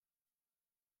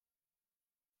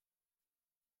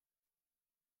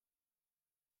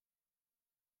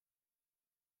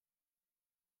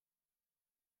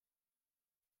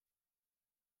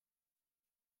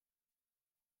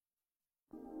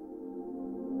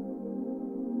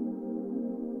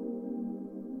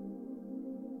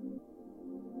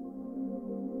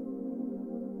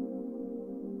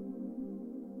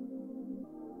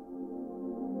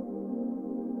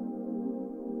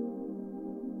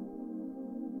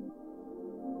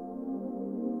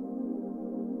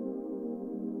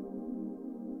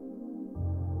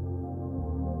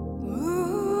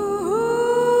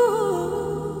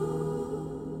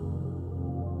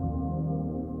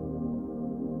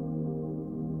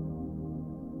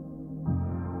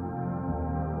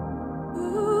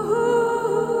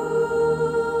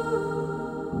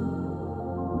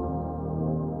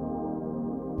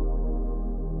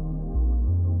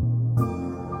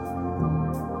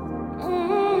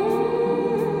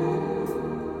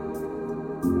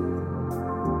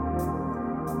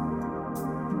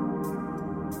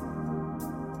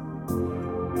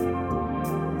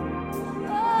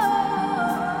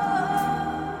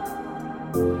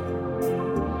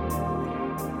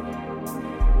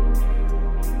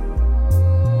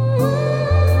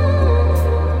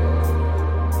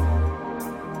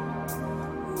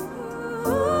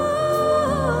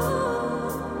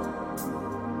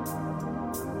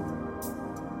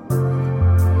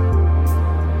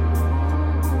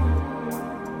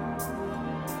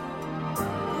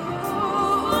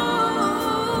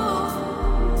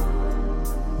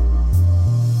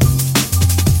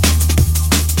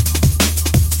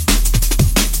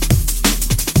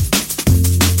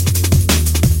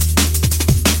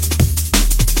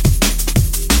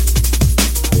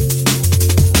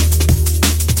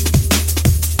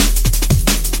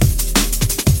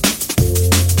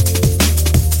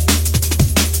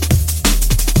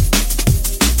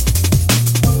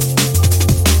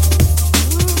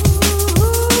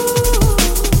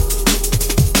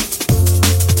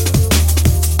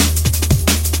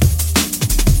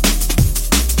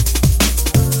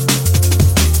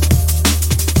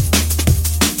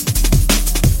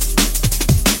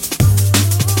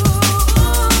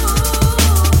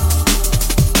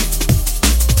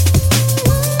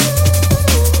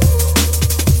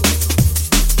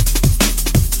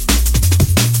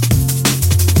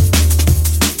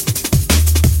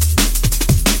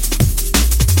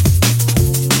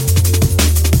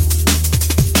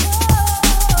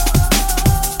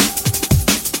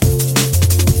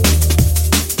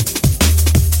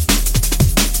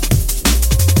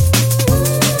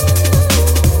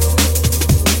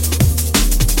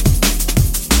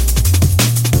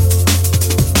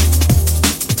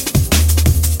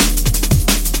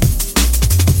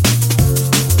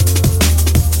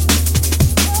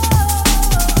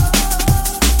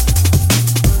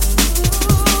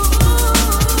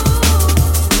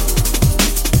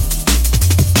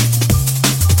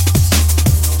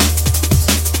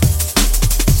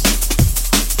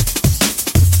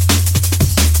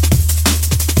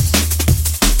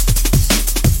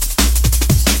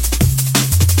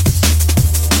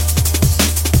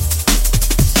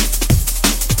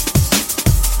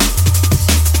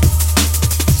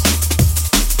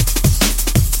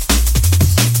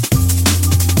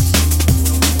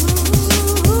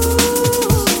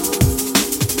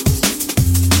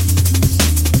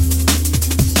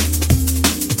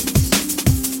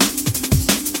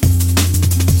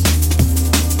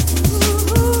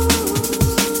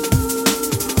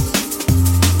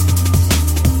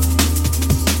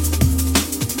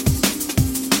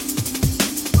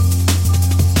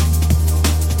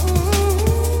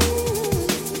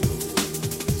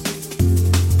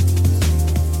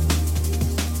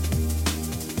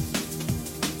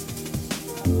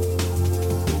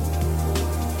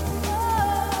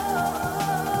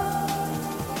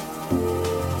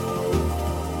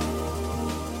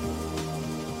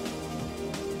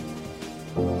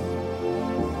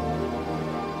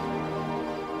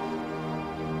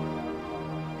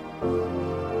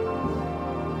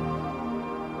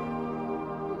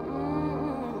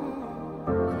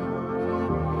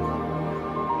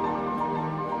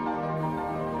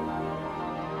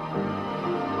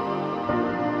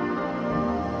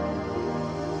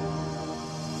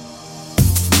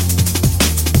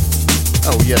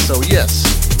Oh yes.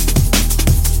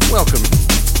 Welcome.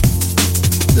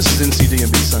 This is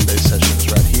NCDMB Sunday Sessions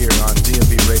right here on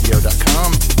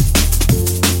dmbradio.com.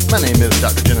 My name is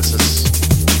Dr. Genesis.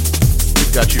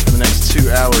 We've got you for the next 2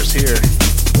 hours here.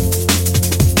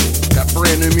 Got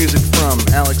brand new music from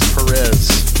Alex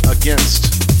Perez,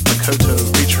 Against, Makoto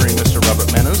featuring Mr. Robert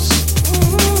Manos,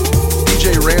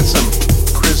 DJ Ransom,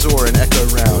 Chryzor and Echo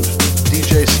Round,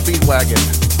 DJ Speedwagon,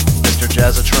 Mr.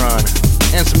 Jazzatron,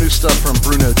 and some new stuff from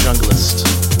Bruno Junglist.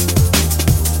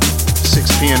 6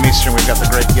 p.m. Eastern, we've got the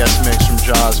great guest mix from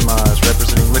Jaws Maz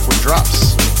representing Liquid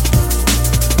Drops.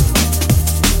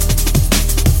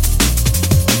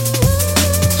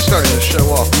 Starting the show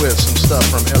off with some stuff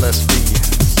from LSD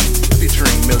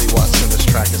featuring Millie Watson. This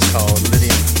track is called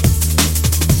Lydian.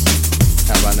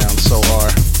 How about now? So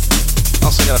are.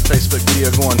 Also got a Facebook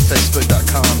video going,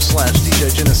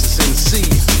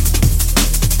 facebook.com/DJGenesisNC.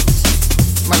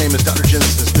 My name is Dr.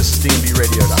 Genesis. This is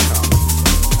DMBRadio.com.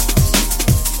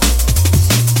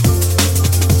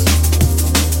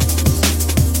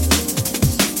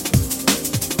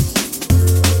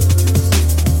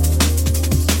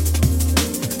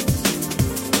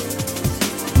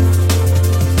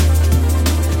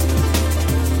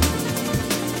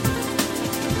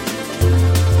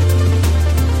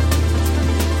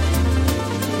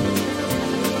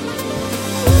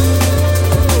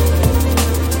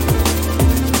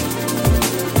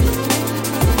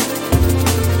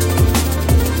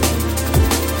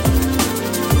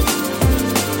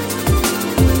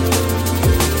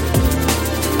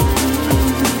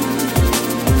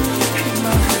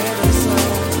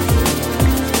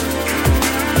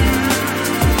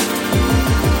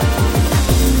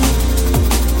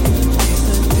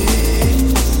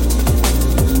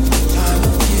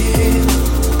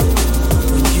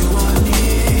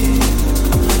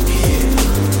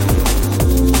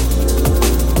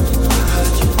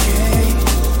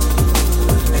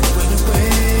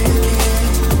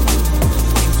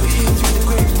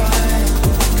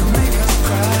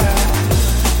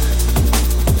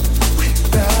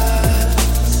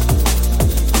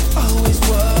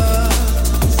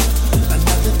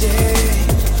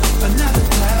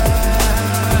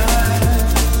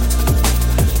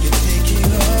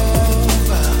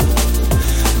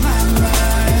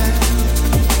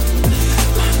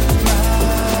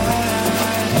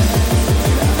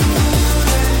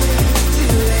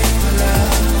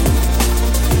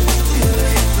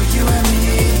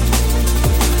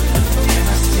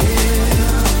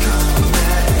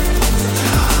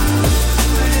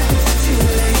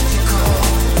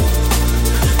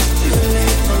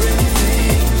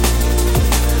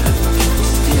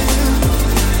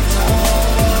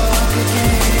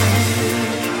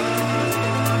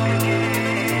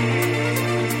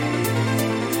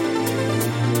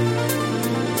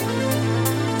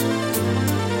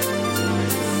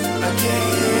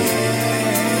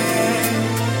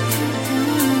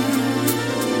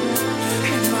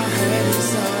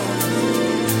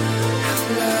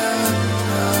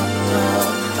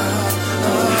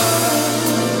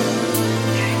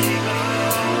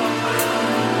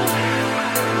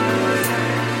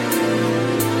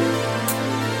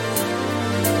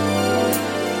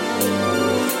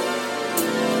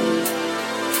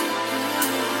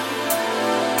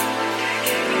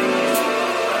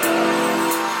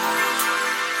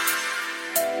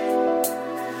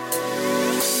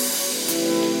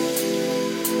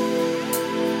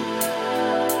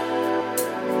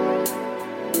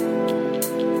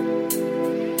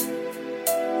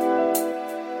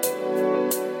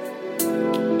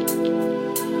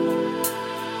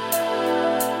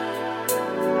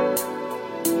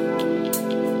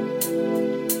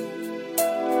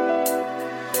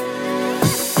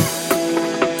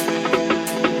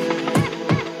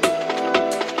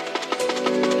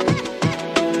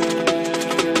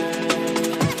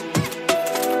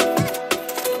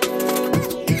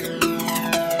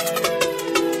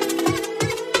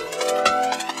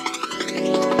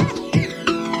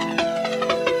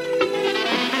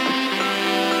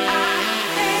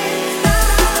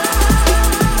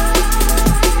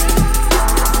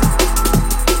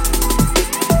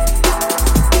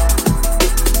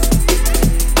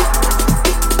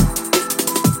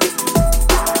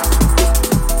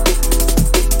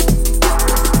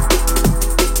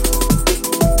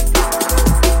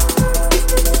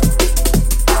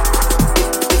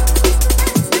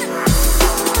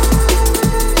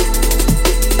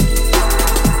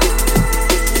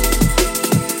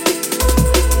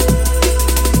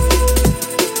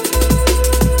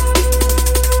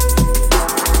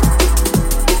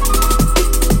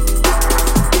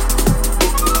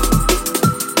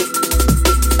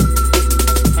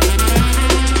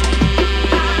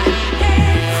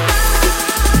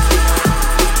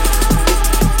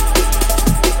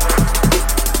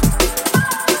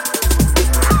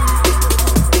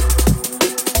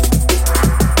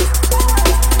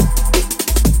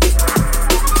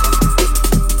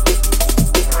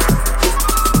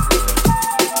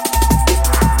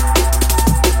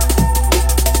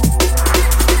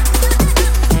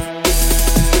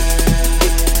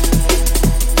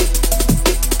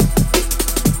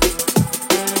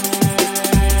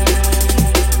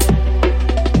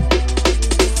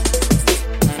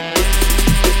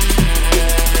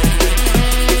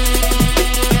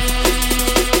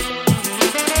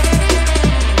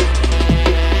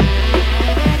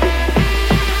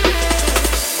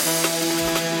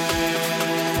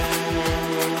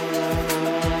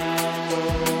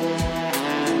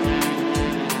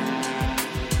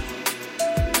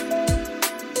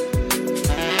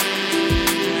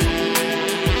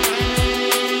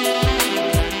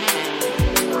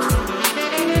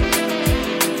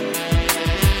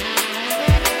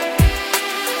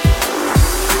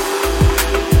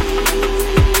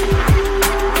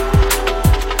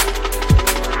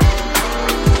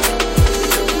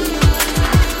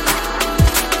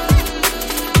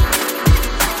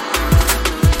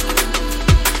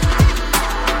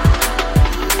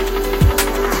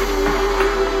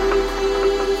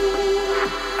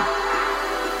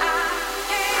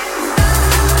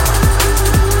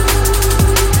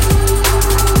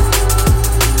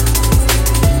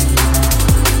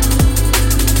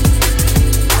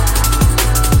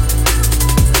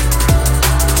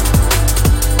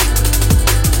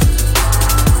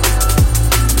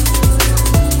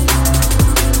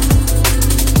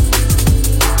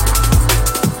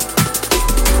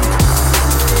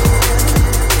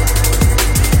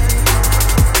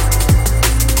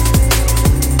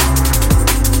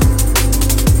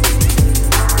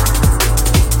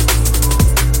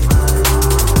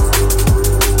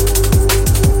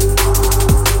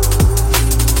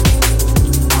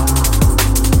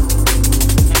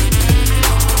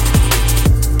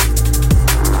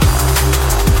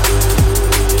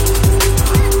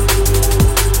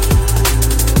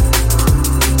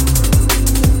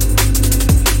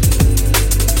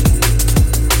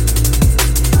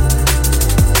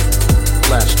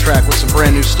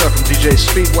 Brand new stuff from DJ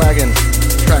Speedwagon.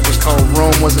 The track was called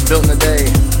Rome Wasn't Built in a Day.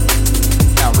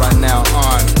 Out right now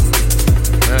on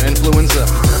Influenza.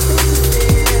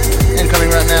 And coming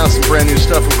right now, some brand new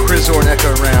stuff from Crizor and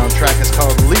Echo Round. The track is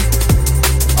called Leap,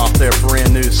 off their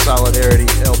brand new Solidarity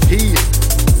LP.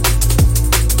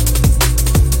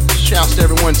 Shouts to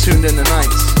everyone tuned in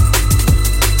tonight.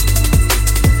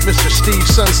 Mr. Steve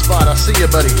Sunspot, I see you,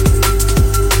 buddy.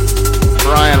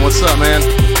 Brian, what's up, man?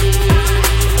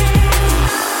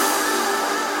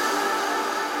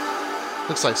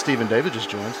 Looks like Stephen David just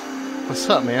joined. What's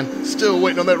up, man? Still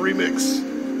waiting on that remix.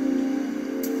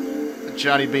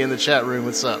 Johnny B in the chat room,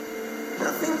 what's up?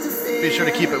 Be sure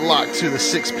to keep it locked to the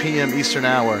 6 p.m. Eastern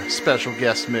Hour. Special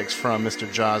guest mix from Mr.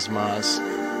 Jazmaz,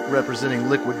 representing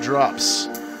Liquid Drops,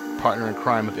 partner in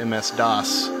crime of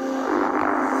MS-DOS.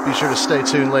 Be sure to stay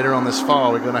tuned later on this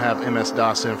fall. We're going to have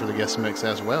MS-DOS in for the guest mix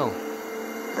as well.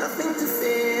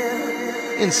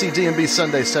 NCDMB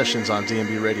Sunday Sessions on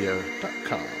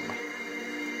dmbradio.com.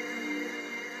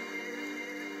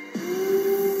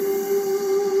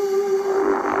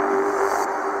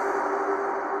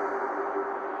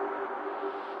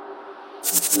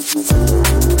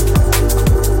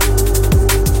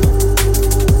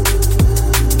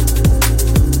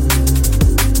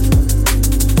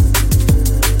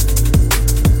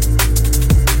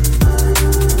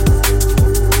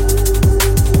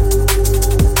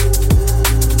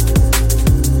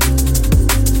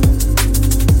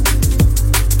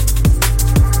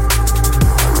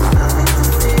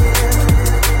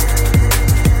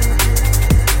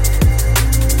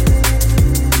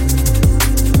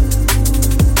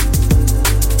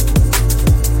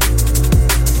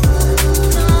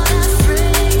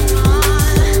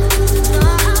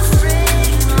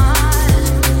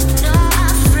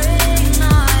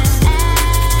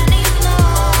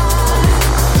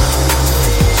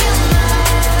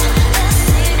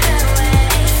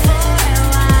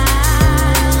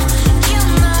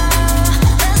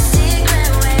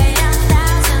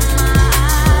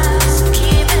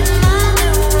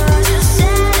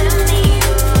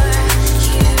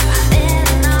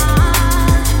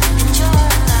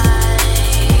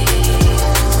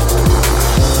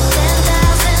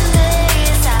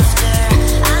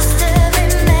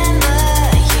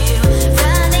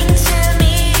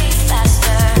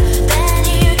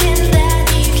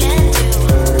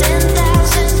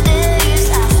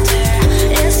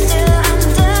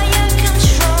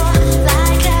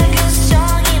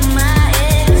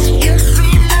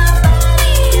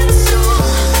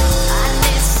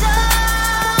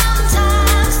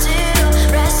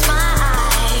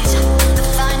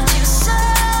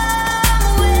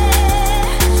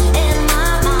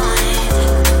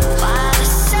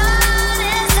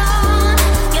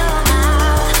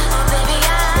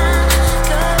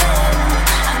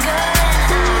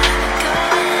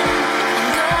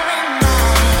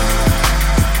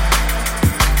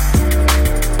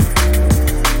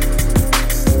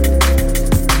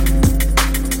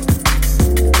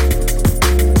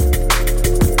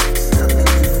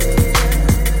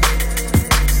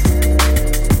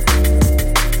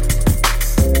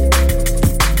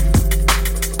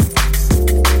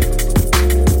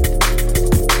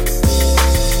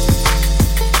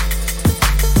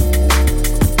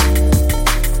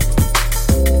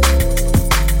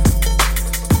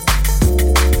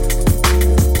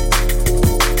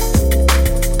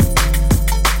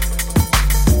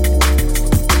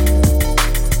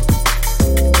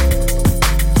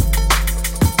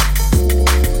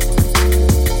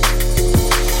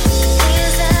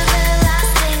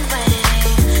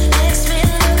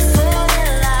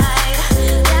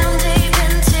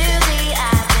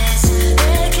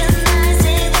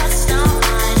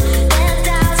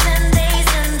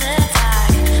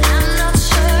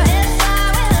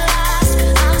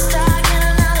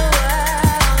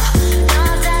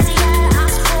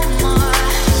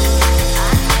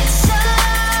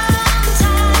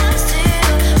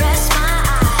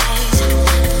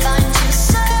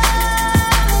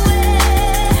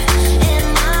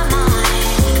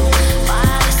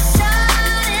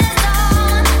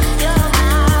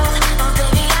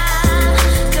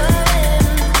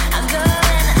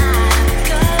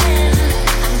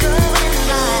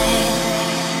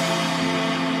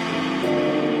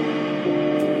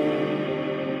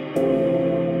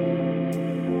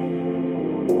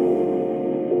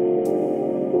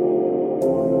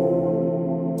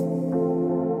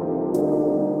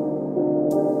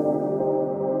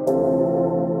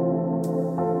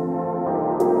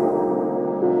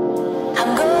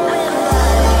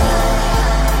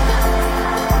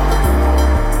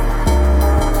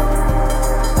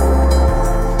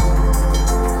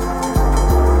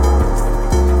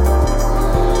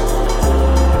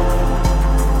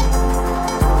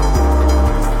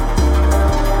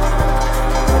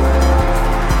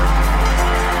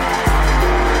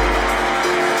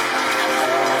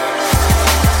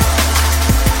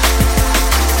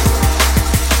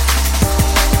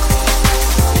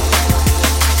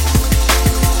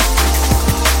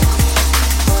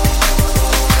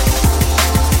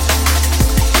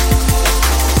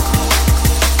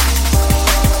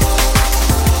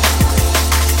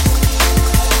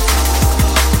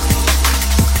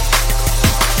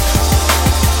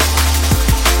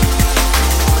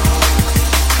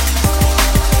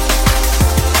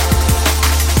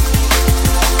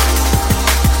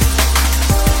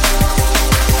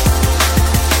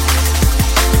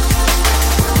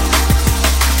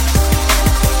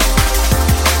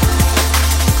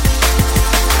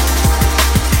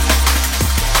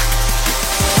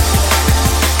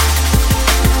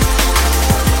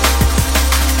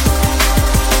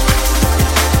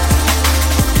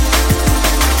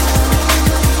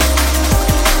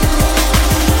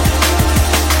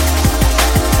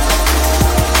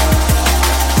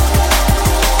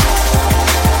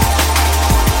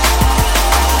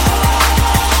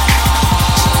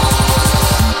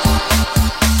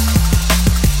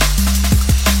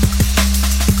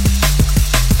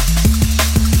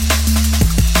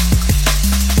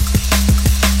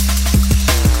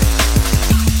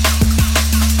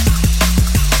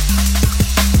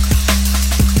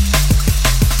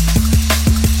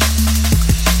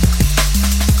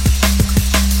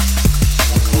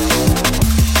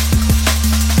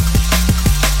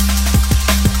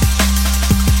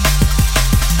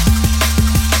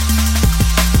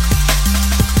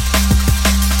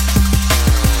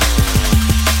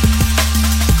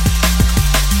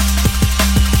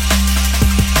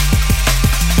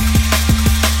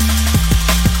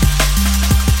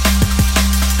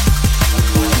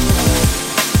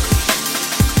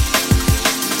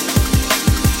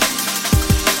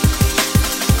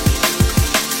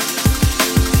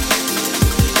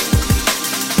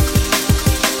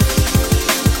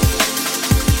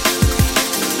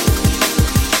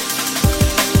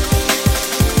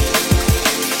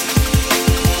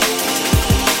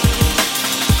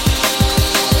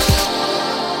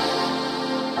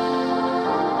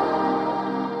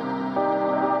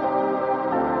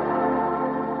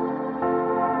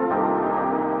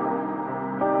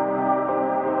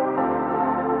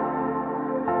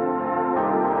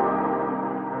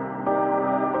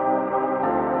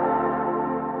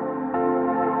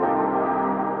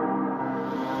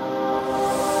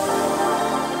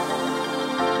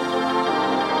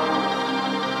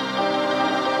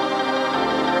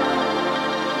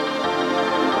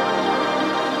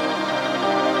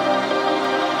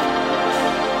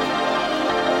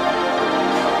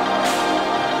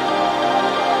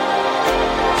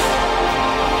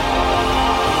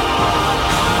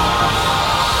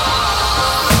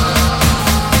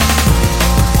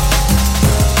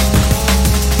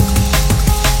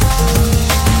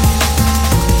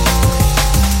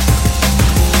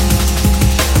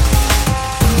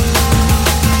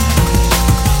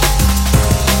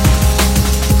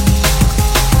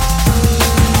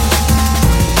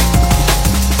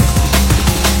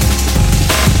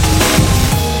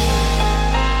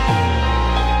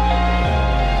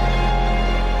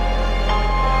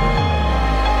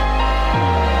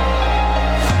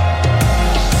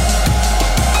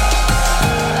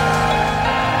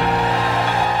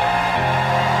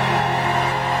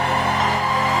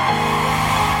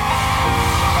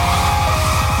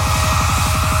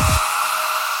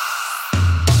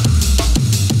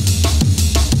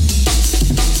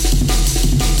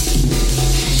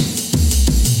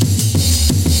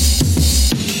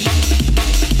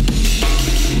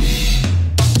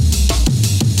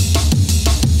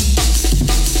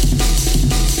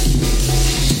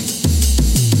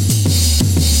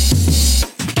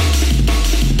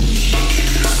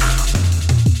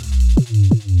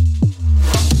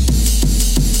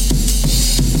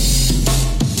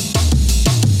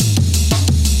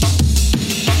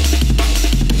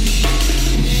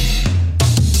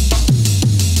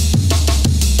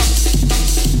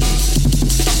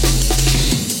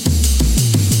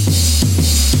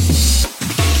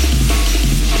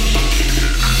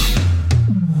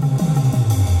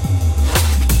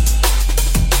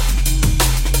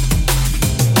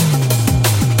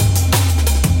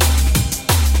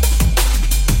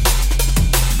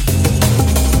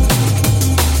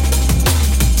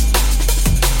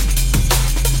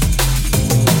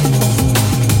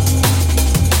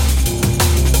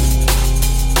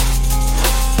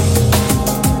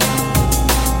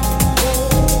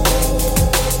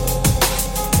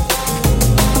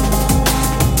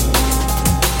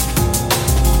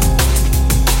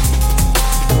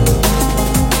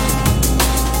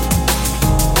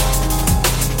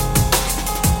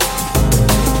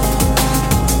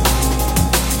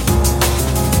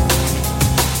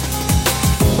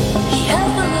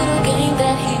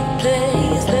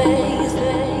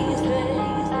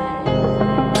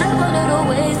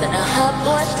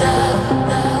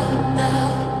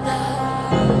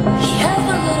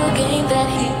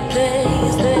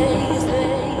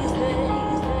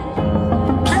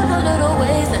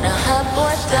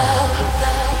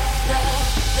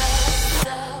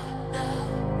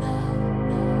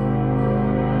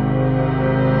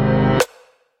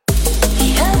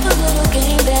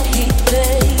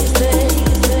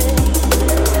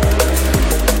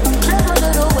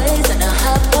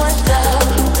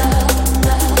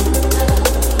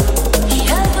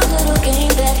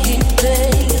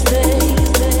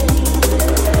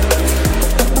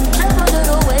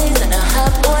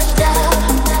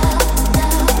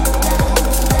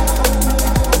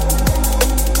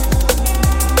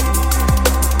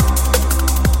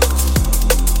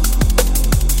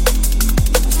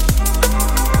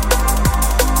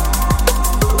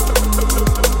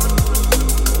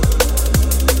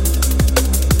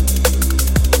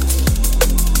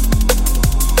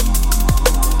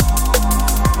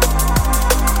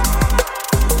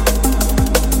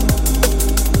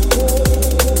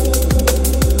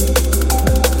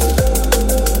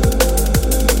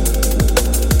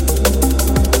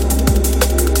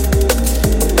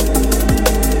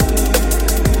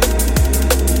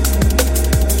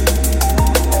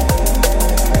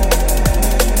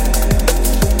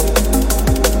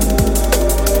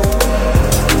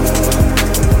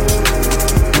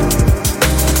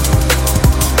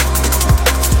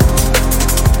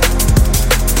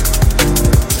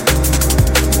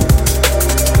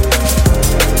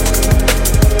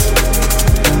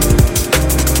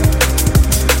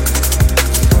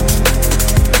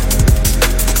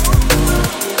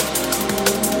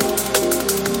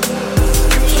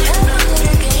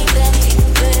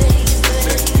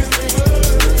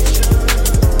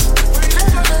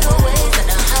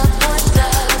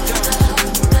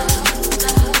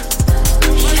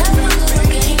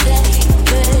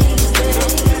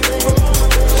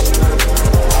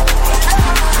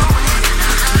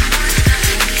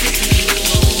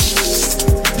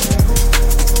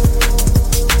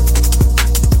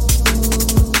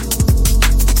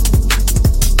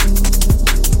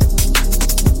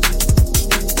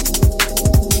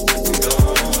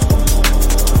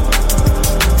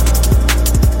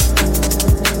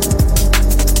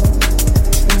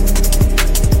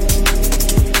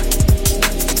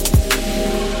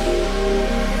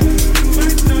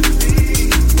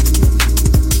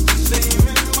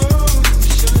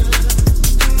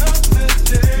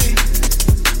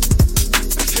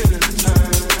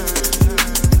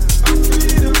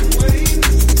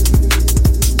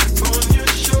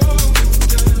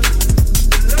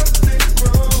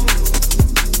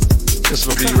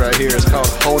 right here is called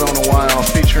Hold On A While,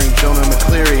 featuring Jonah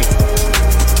McCleary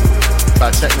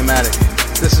by Technomatic.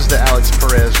 This is the Alex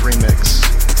Perez remix.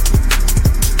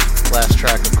 Last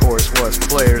track, of course, was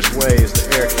Players Ways, the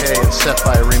Eric K and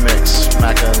Setfire remix,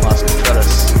 Maca and Las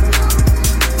Contreras.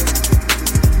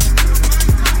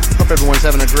 Hope everyone's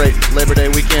having a great Labor Day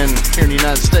weekend here in the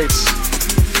United States.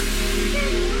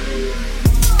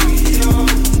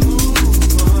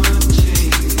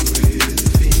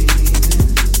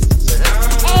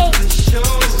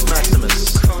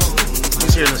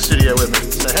 Here in the studio with me.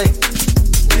 Say hey.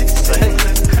 Say hey.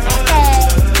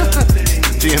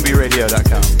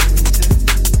 GMBradio.com.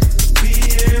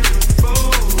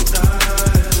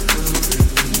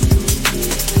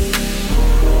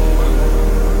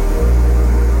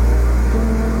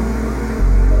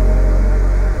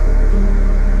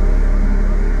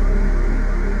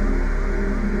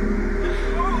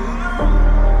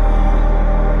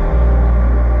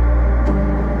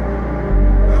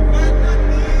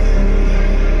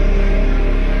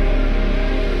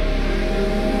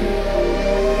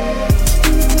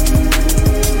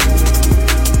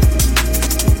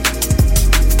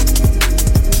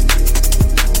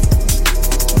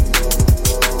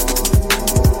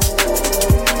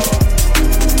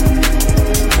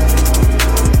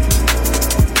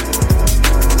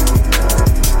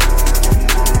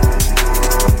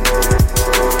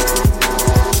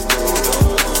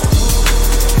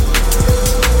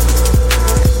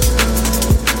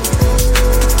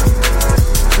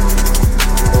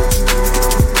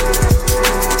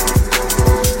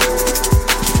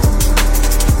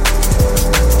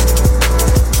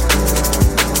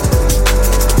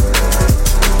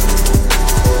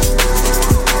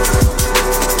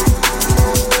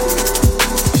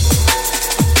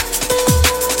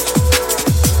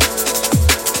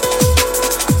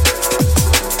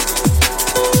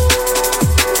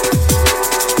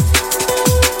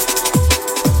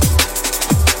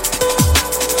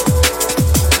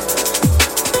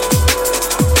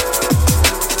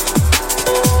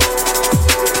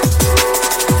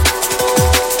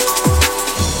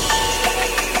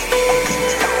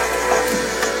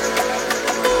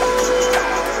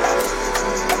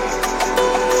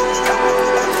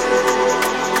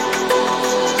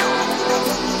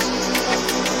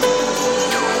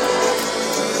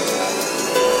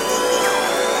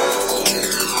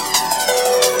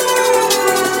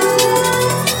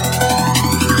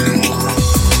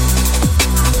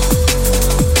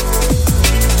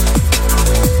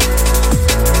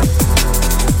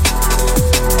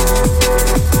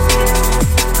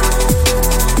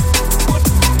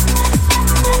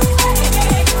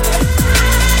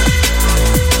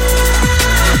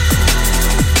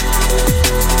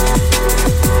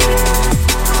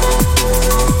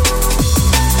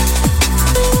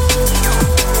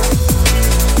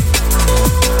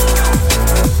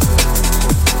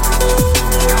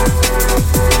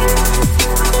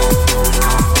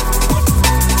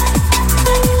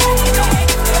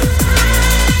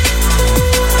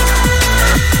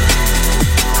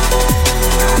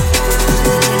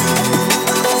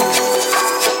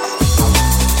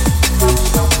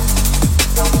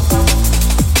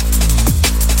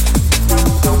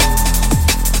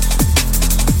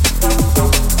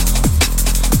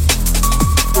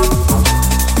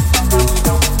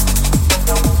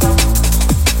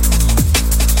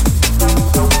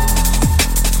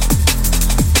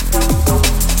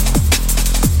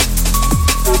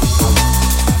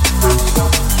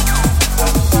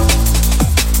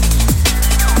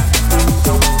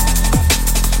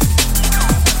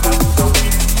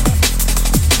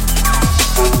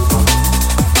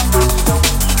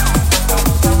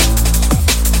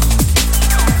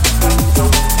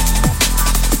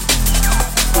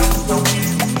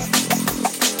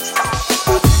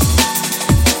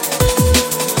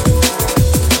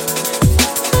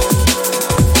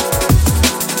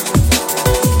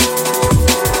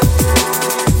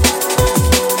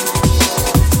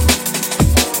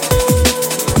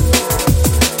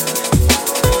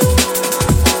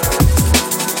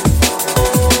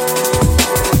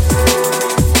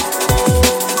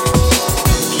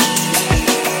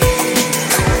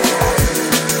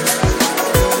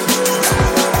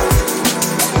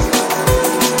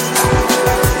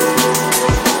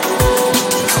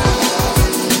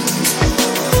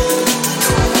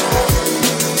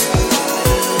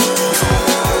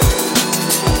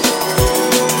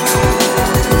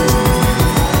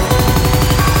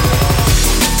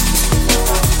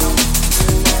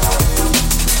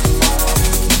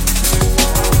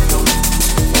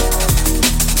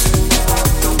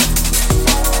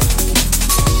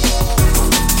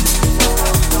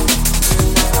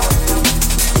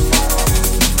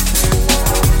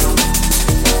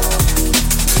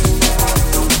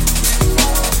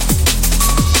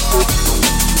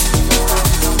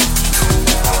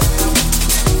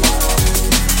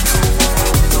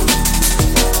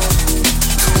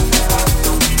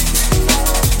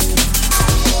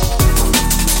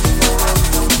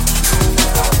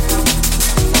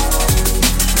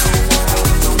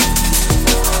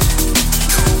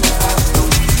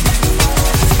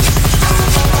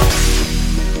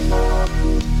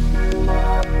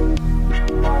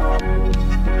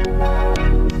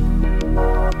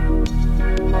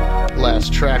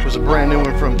 Last track was a brand new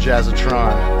one from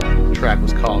Jazzatron. The track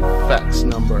was called Fax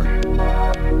Number.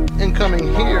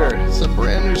 Incoming here is some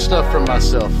brand new stuff from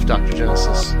myself, Dr.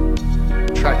 Genesis.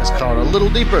 The track is called A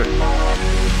Little Deeper.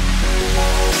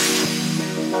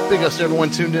 Big ups to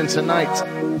everyone tuned in tonight.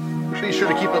 Be sure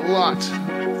to keep it locked.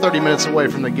 30 minutes away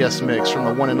from the guest mix from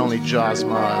the one and only Jaws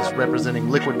Maz, representing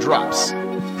Liquid Drops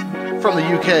from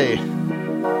the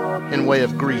UK in way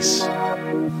of Greece.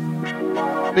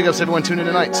 Big ups to everyone tuned in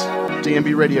tonight.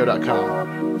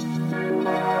 DMBRadio.com.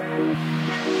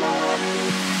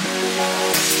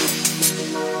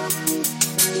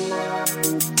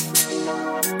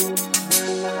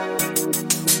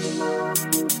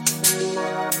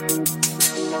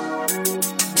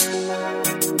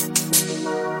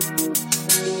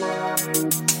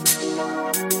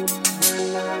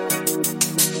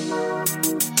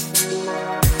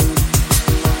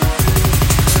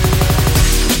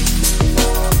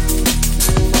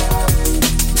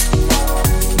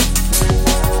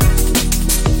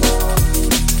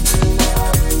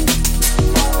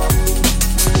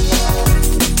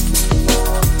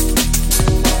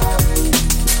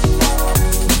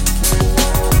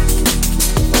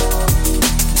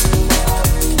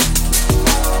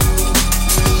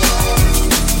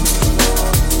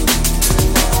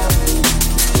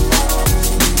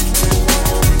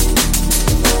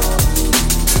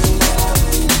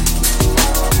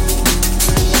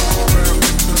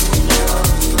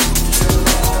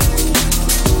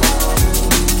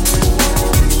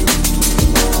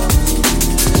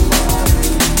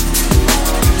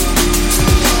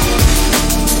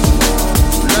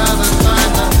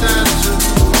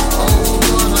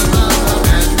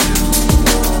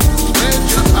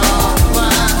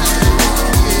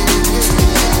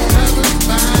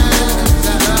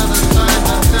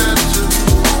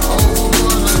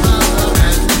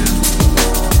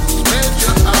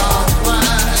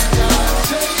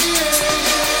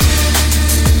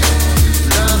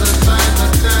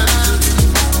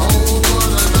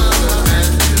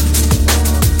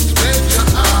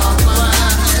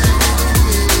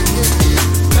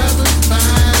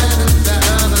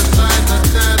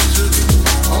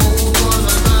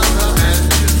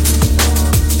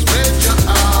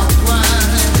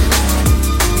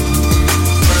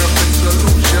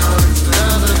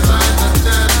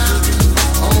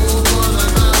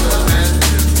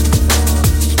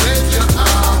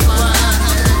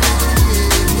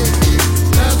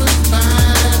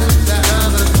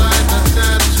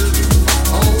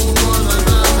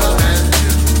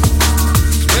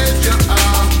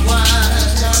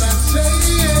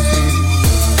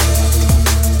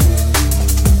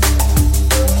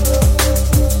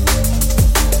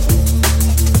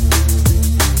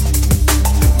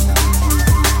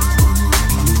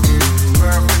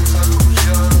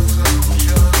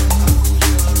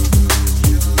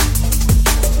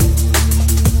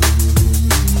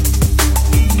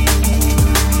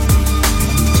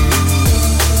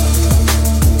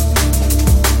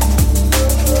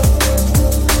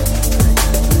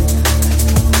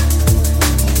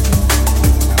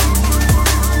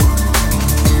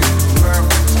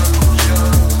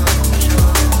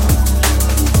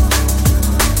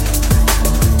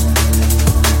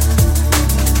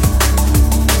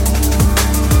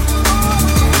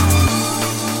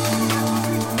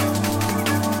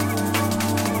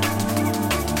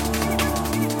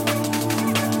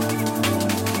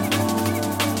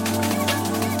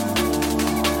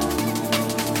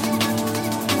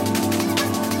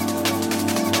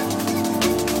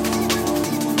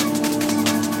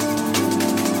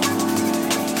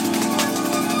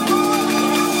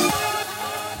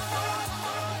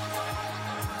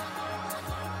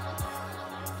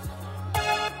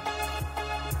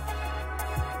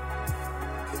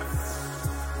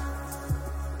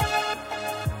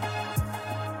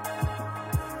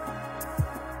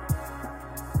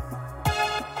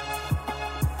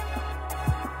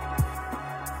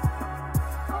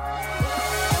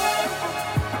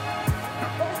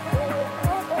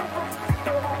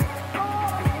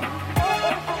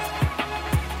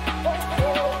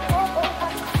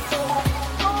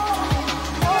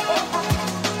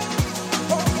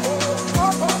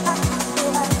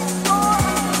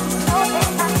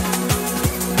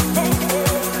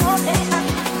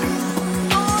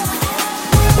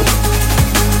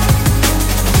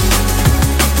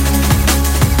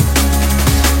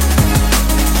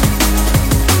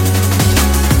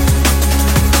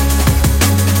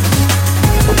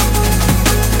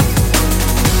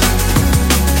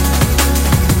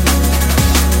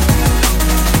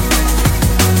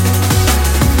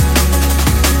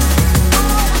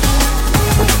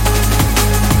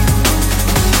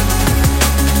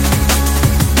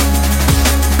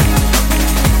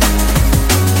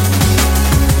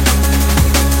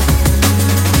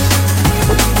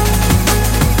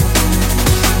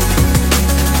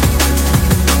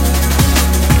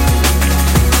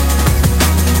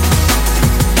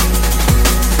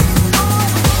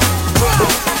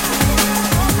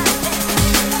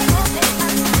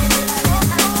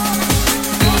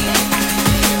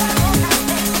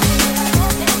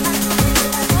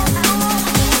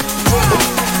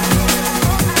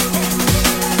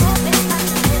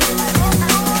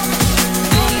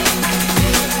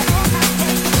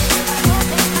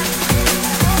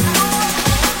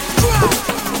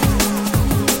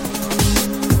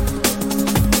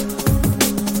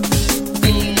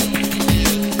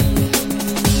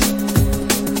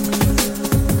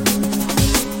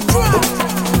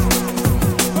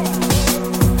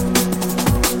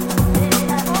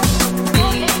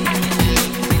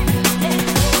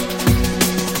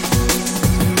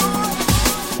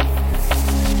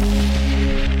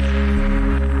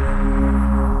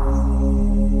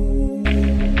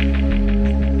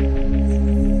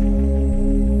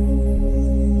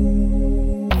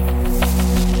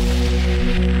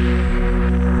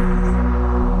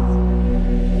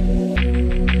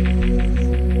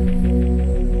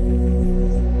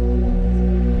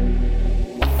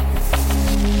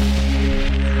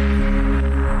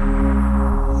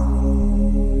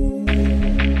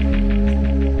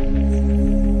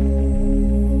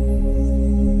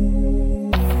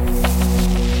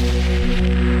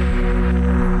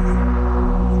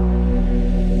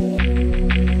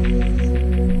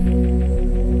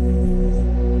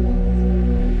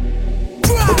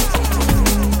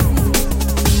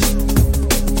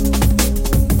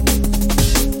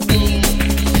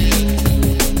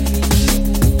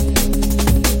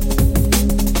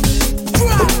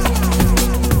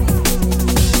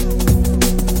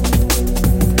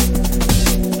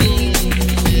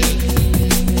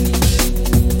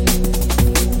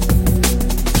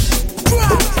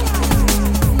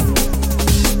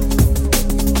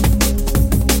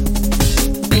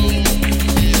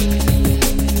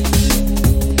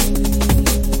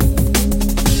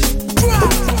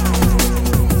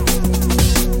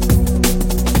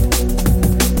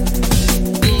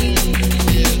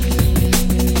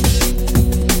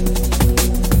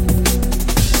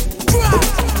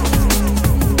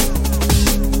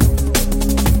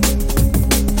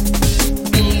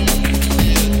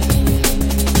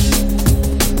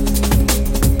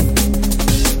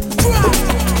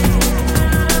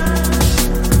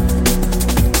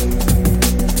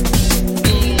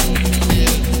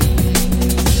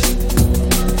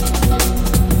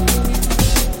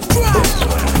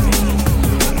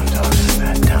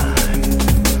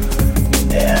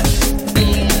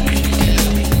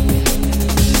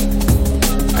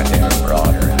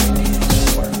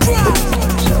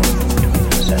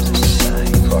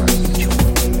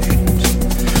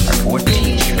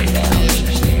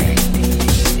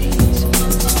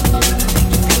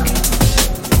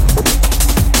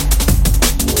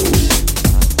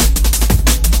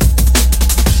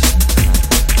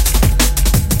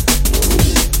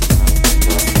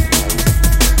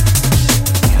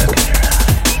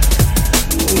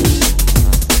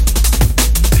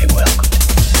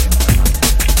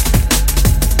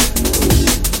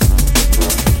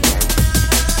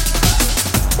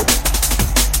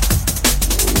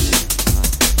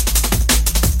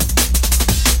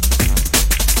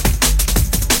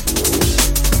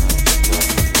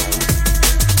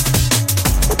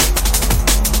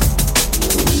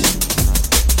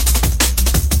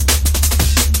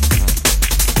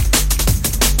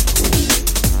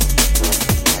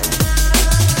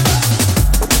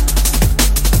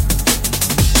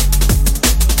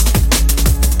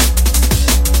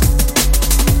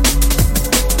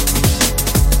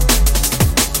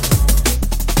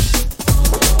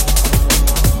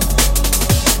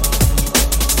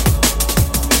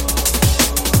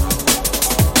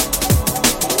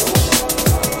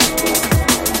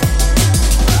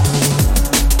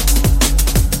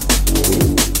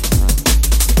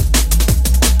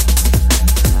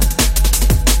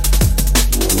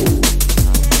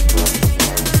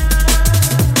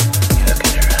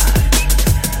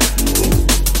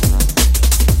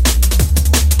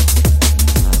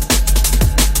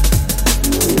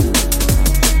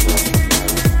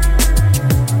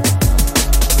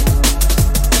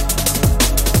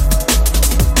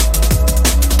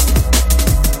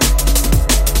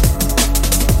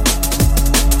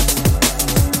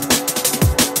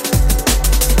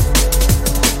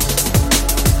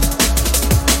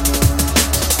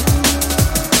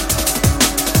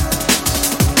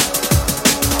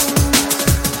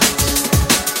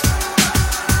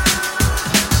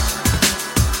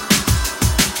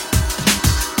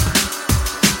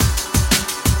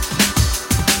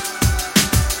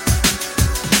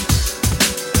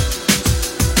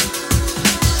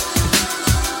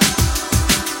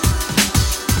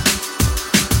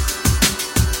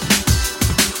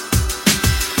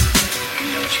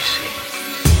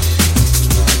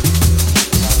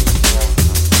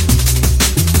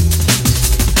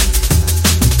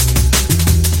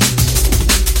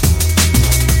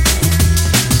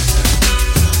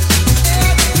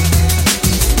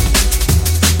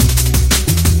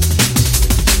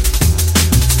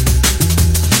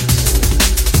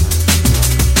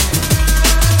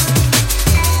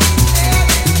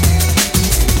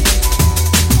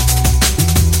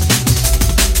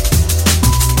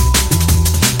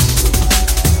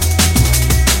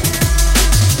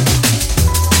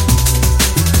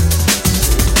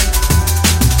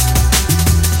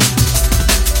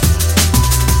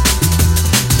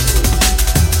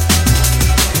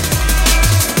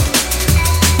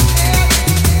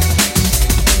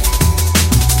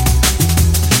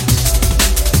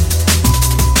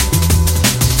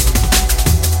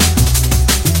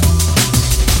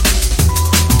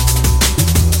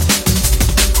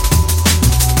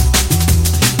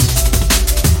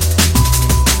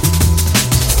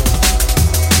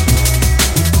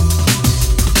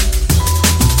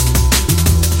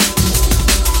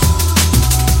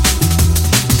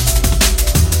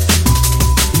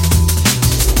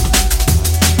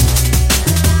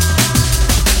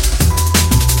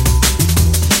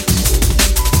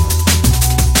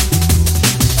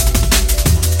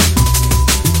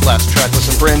 last track was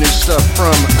some brand new stuff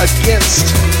from Against.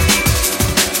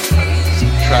 The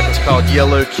track was called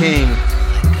Yellow King.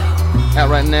 Out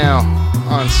right now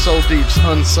on Soul Deep's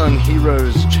Unsung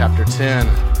Heroes Chapter 10.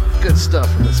 Good stuff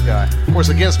from this guy. Of course,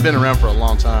 Against been around for a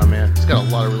long time, man. He's got a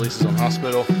lot of releases on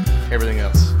Hospital, everything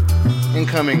else.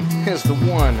 Incoming is the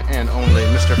one and only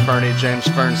Mr. Fernie, James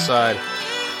Fernside.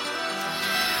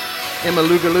 Emma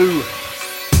Lugaloo.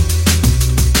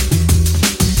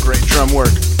 Great drum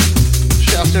work.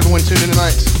 Shouts to everyone tuning in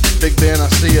tonight. Big Ben,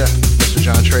 I see ya. Mr.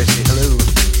 John Tracy, hello.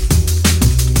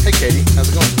 Hey Katie,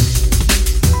 how's it going?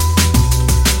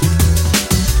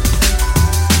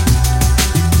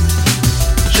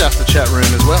 Shouts to the chat room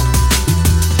as well.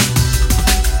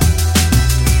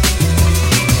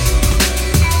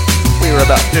 We are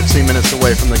about 15 minutes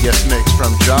away from the guest mix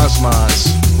from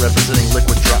Josmaz, representing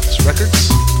Liquid Drops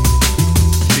Records.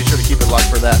 Be sure to keep it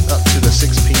locked for that up to the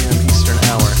 6 p.m. Eastern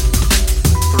hour,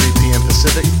 3 p.m.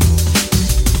 Pacific,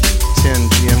 10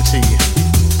 GMT.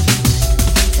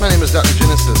 My name is Dr.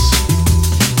 Genesis.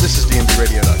 This is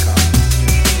DMVRadio.com.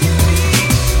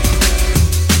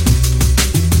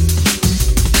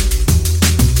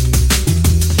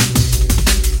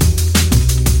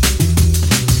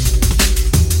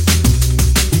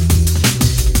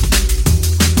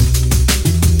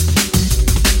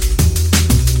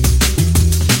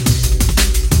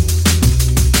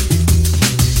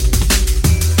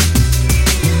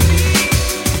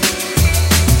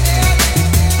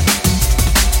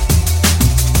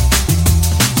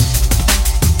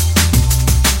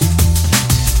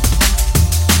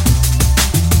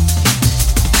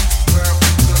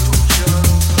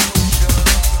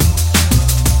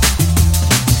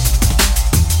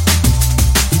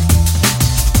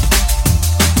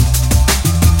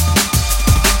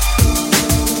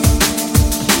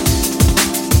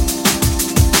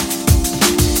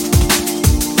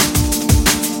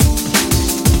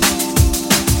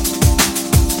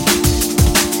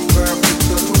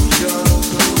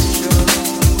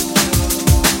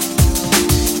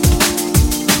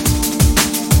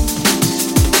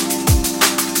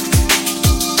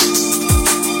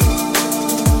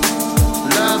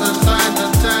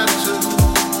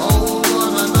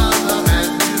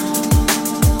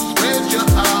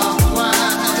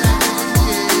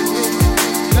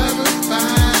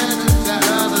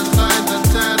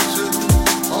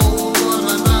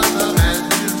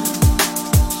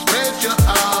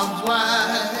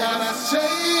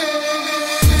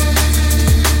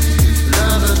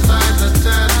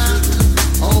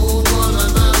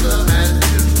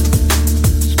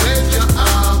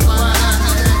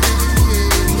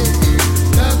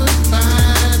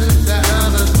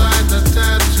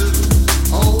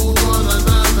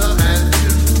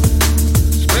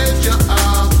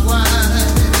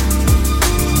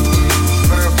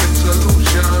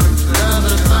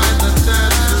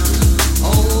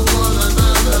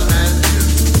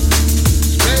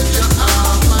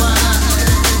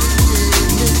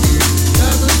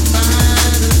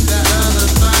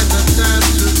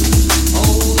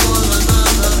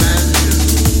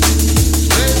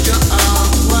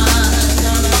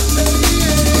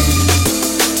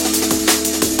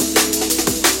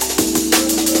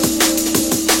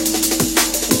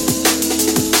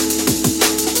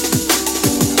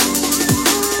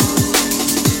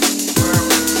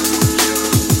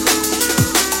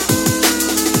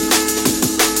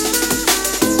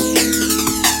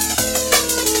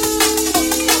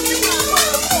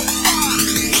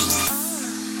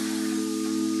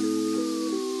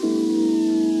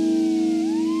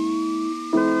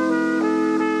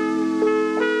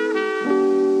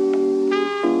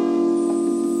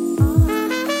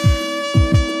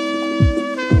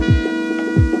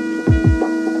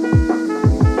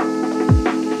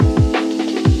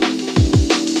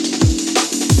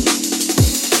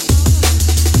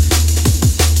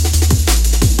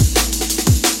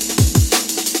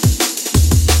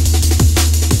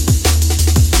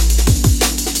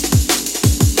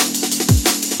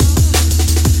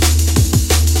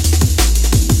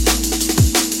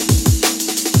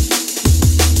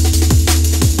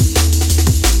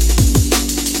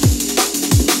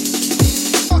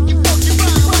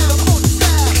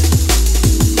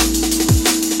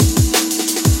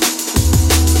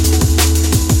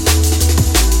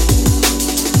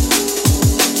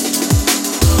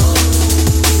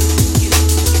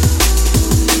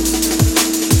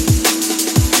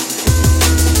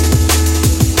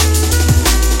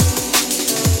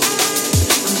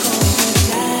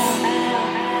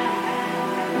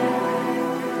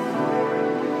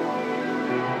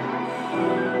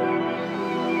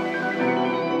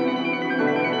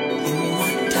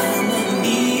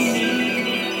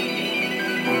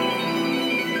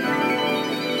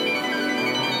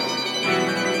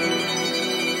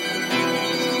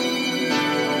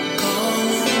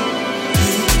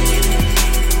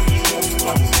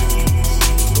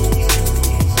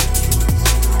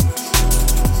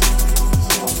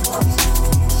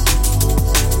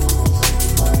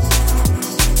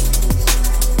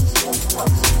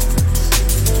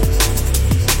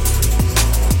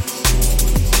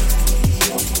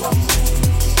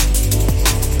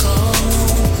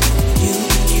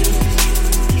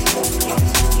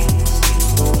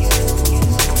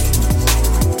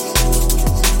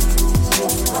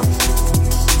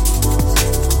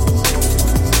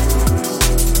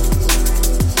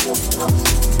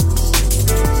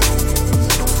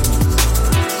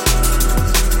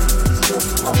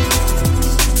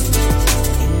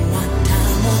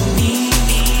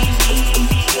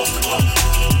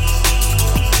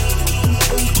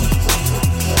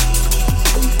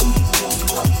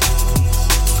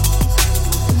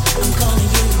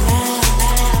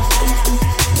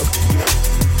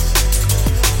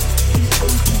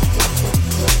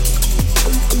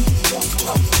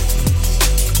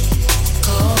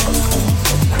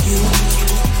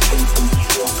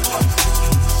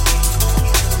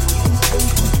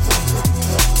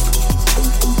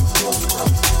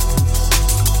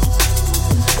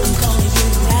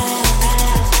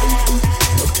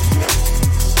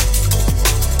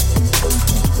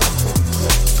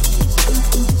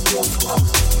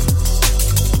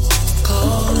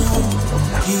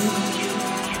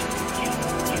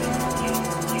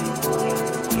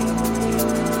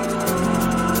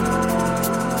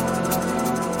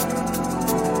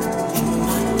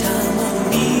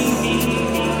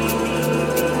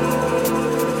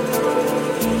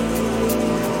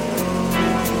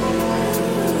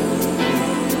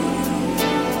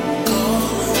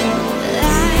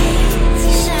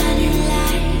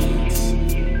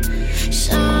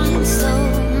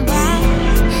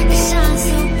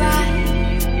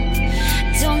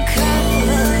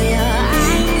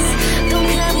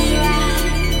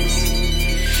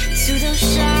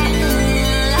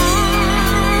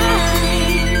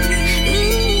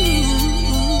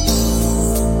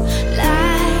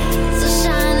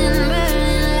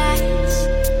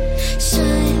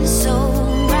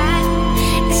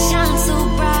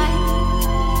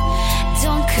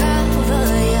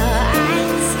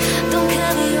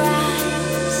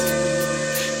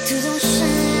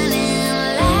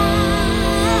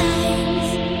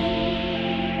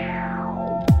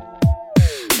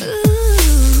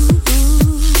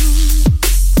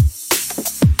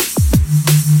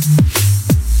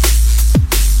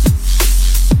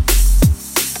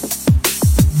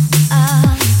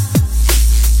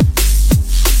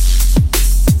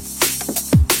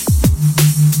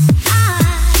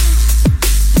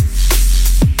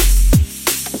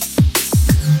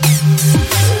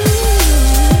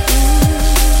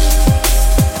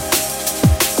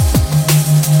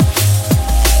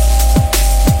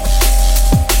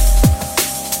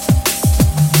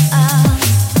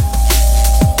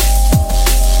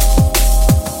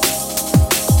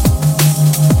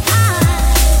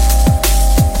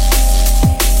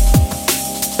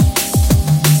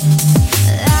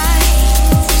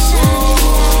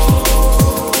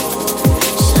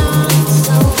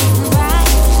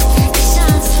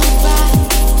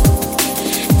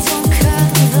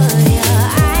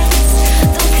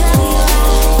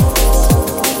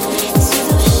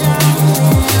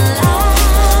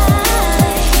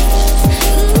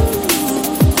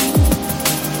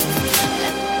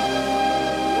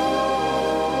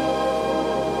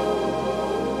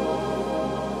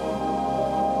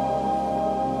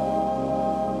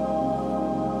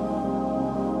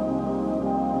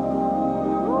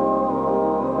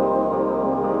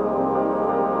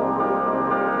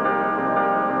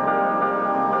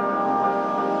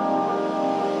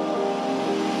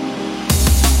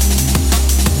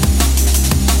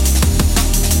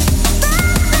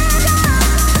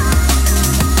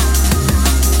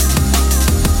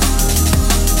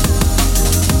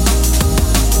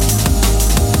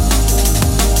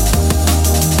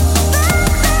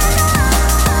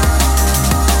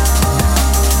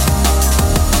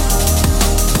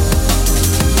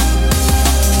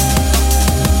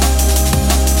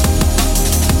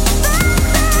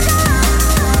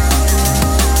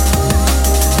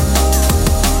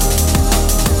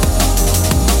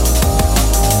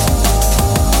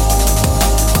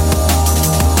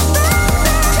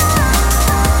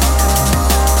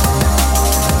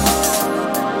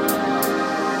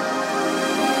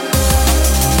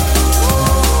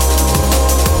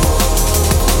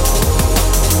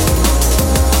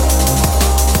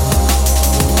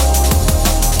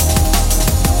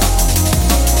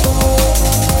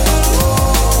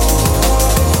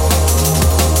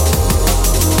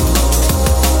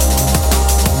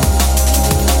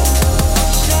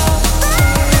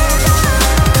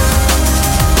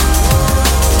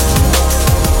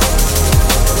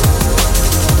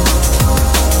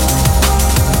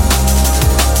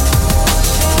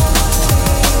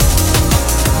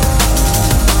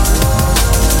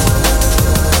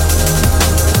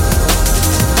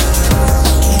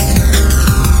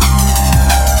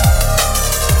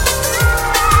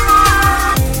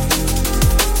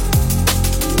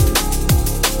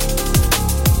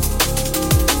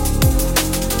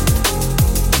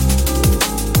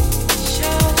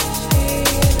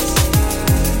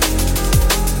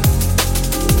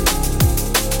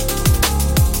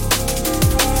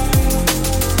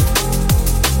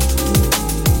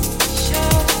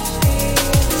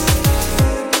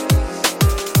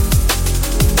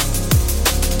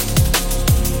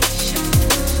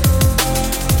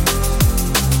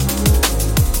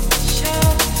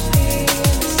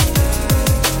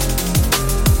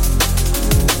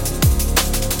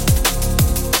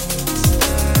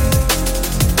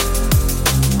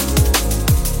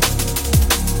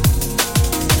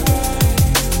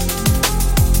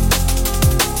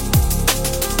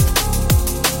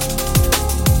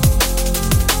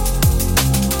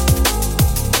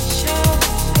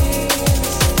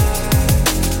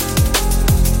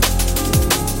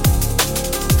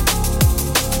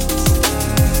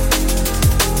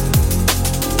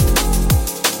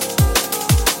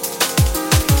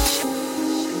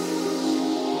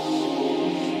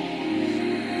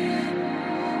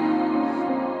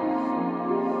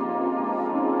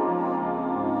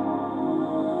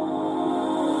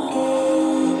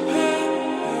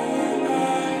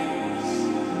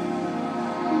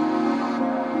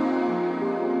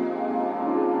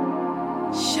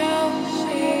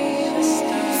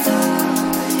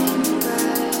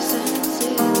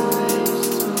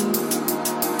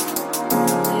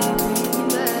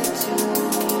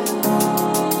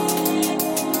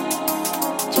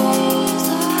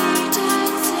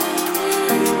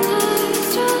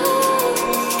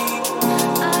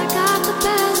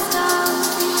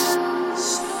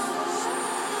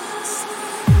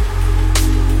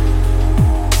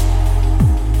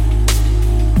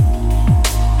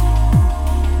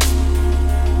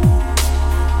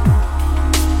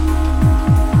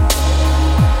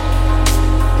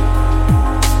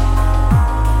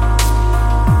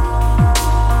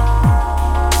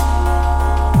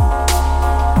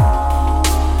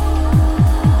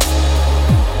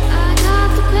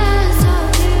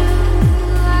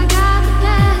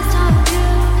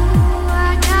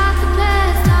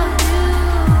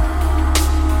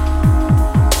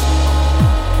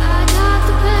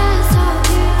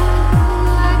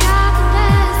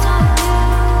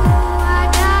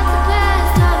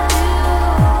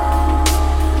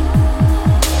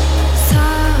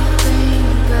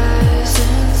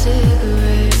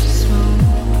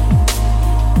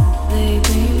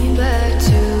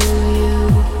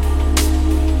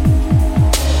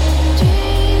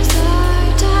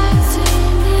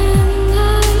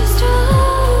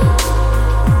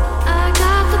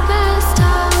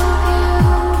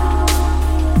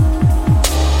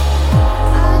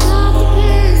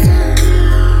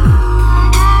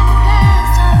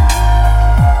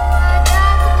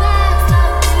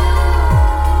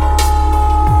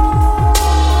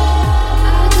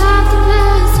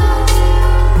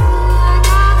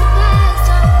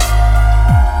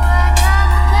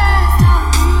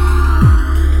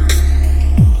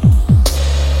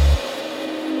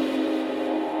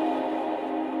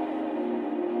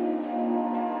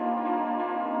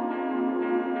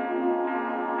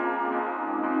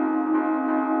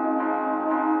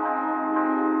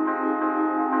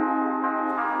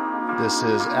 This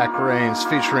is Acranes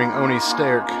featuring Oni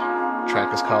Sterk. The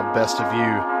track is called Best of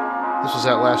You. This was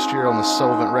out last year on the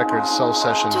Solvent Records Soul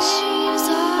Sessions.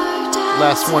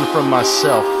 Last one from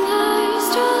myself.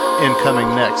 Incoming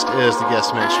next is the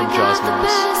guest mix from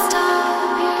Jazmaz.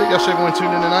 Big ups to everyone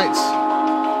tuned in tonight.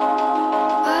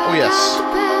 Oh yes,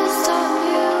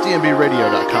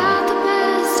 DNBRadio.com.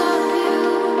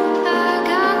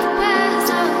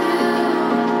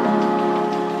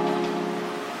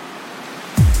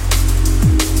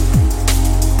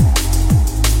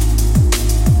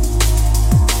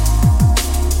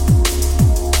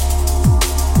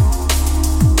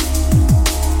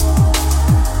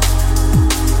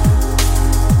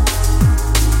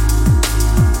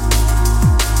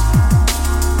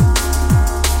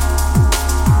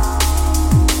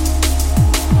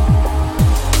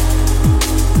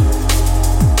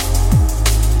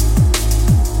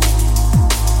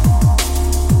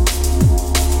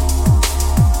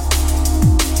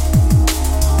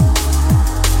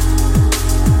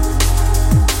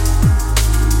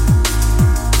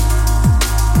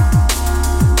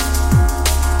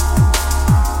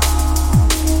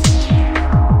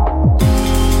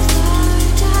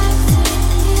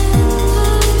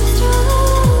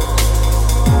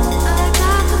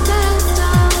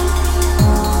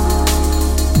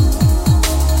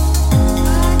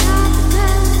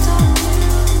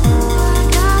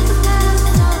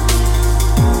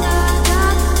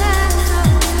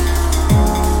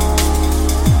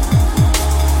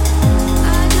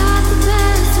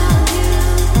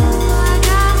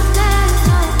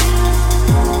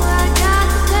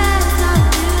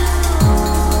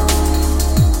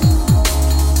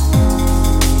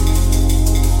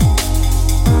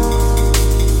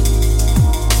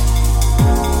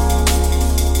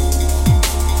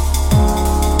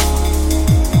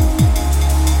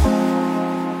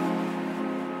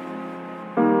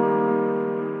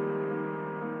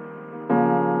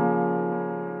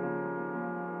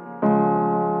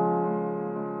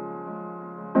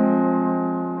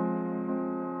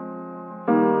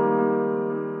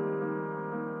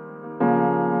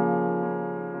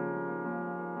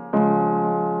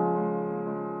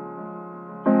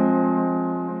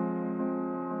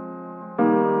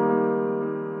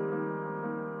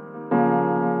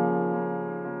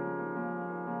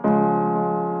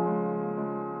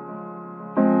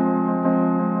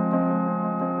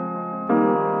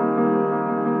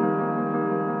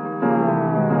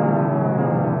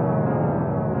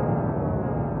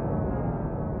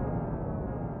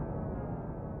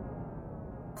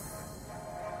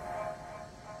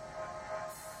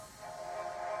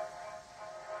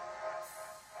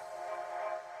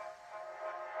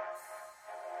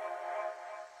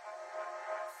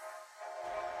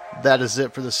 That is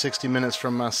it for the 60 minutes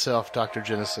from myself, Dr.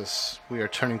 Genesis. We are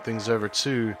turning things over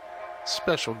to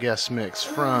special guest mix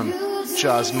from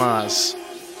Jazmaz,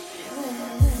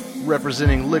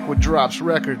 representing Liquid Drops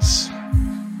Records.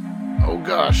 Oh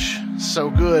gosh, so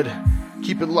good.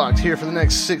 Keep it locked here for the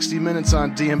next 60 minutes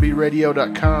on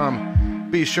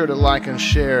DNBRadio.com. Be sure to like and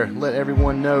share. Let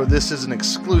everyone know this is an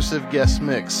exclusive guest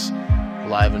mix,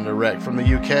 live and direct from the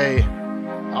UK.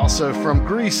 Also from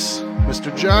Greece,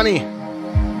 Mr. Johnny.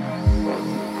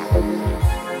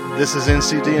 This is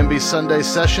NCDNB Sunday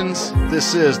Sessions.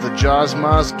 This is the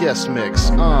Jazmaz guest mix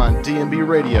on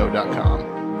DNBRadio.com.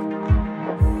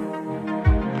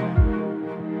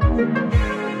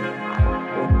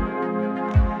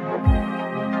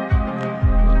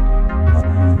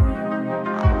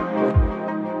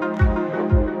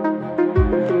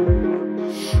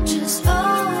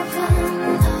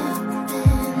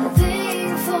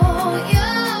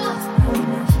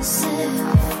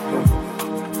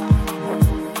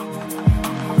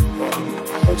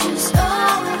 Just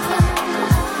open up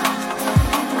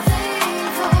and think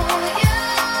for you.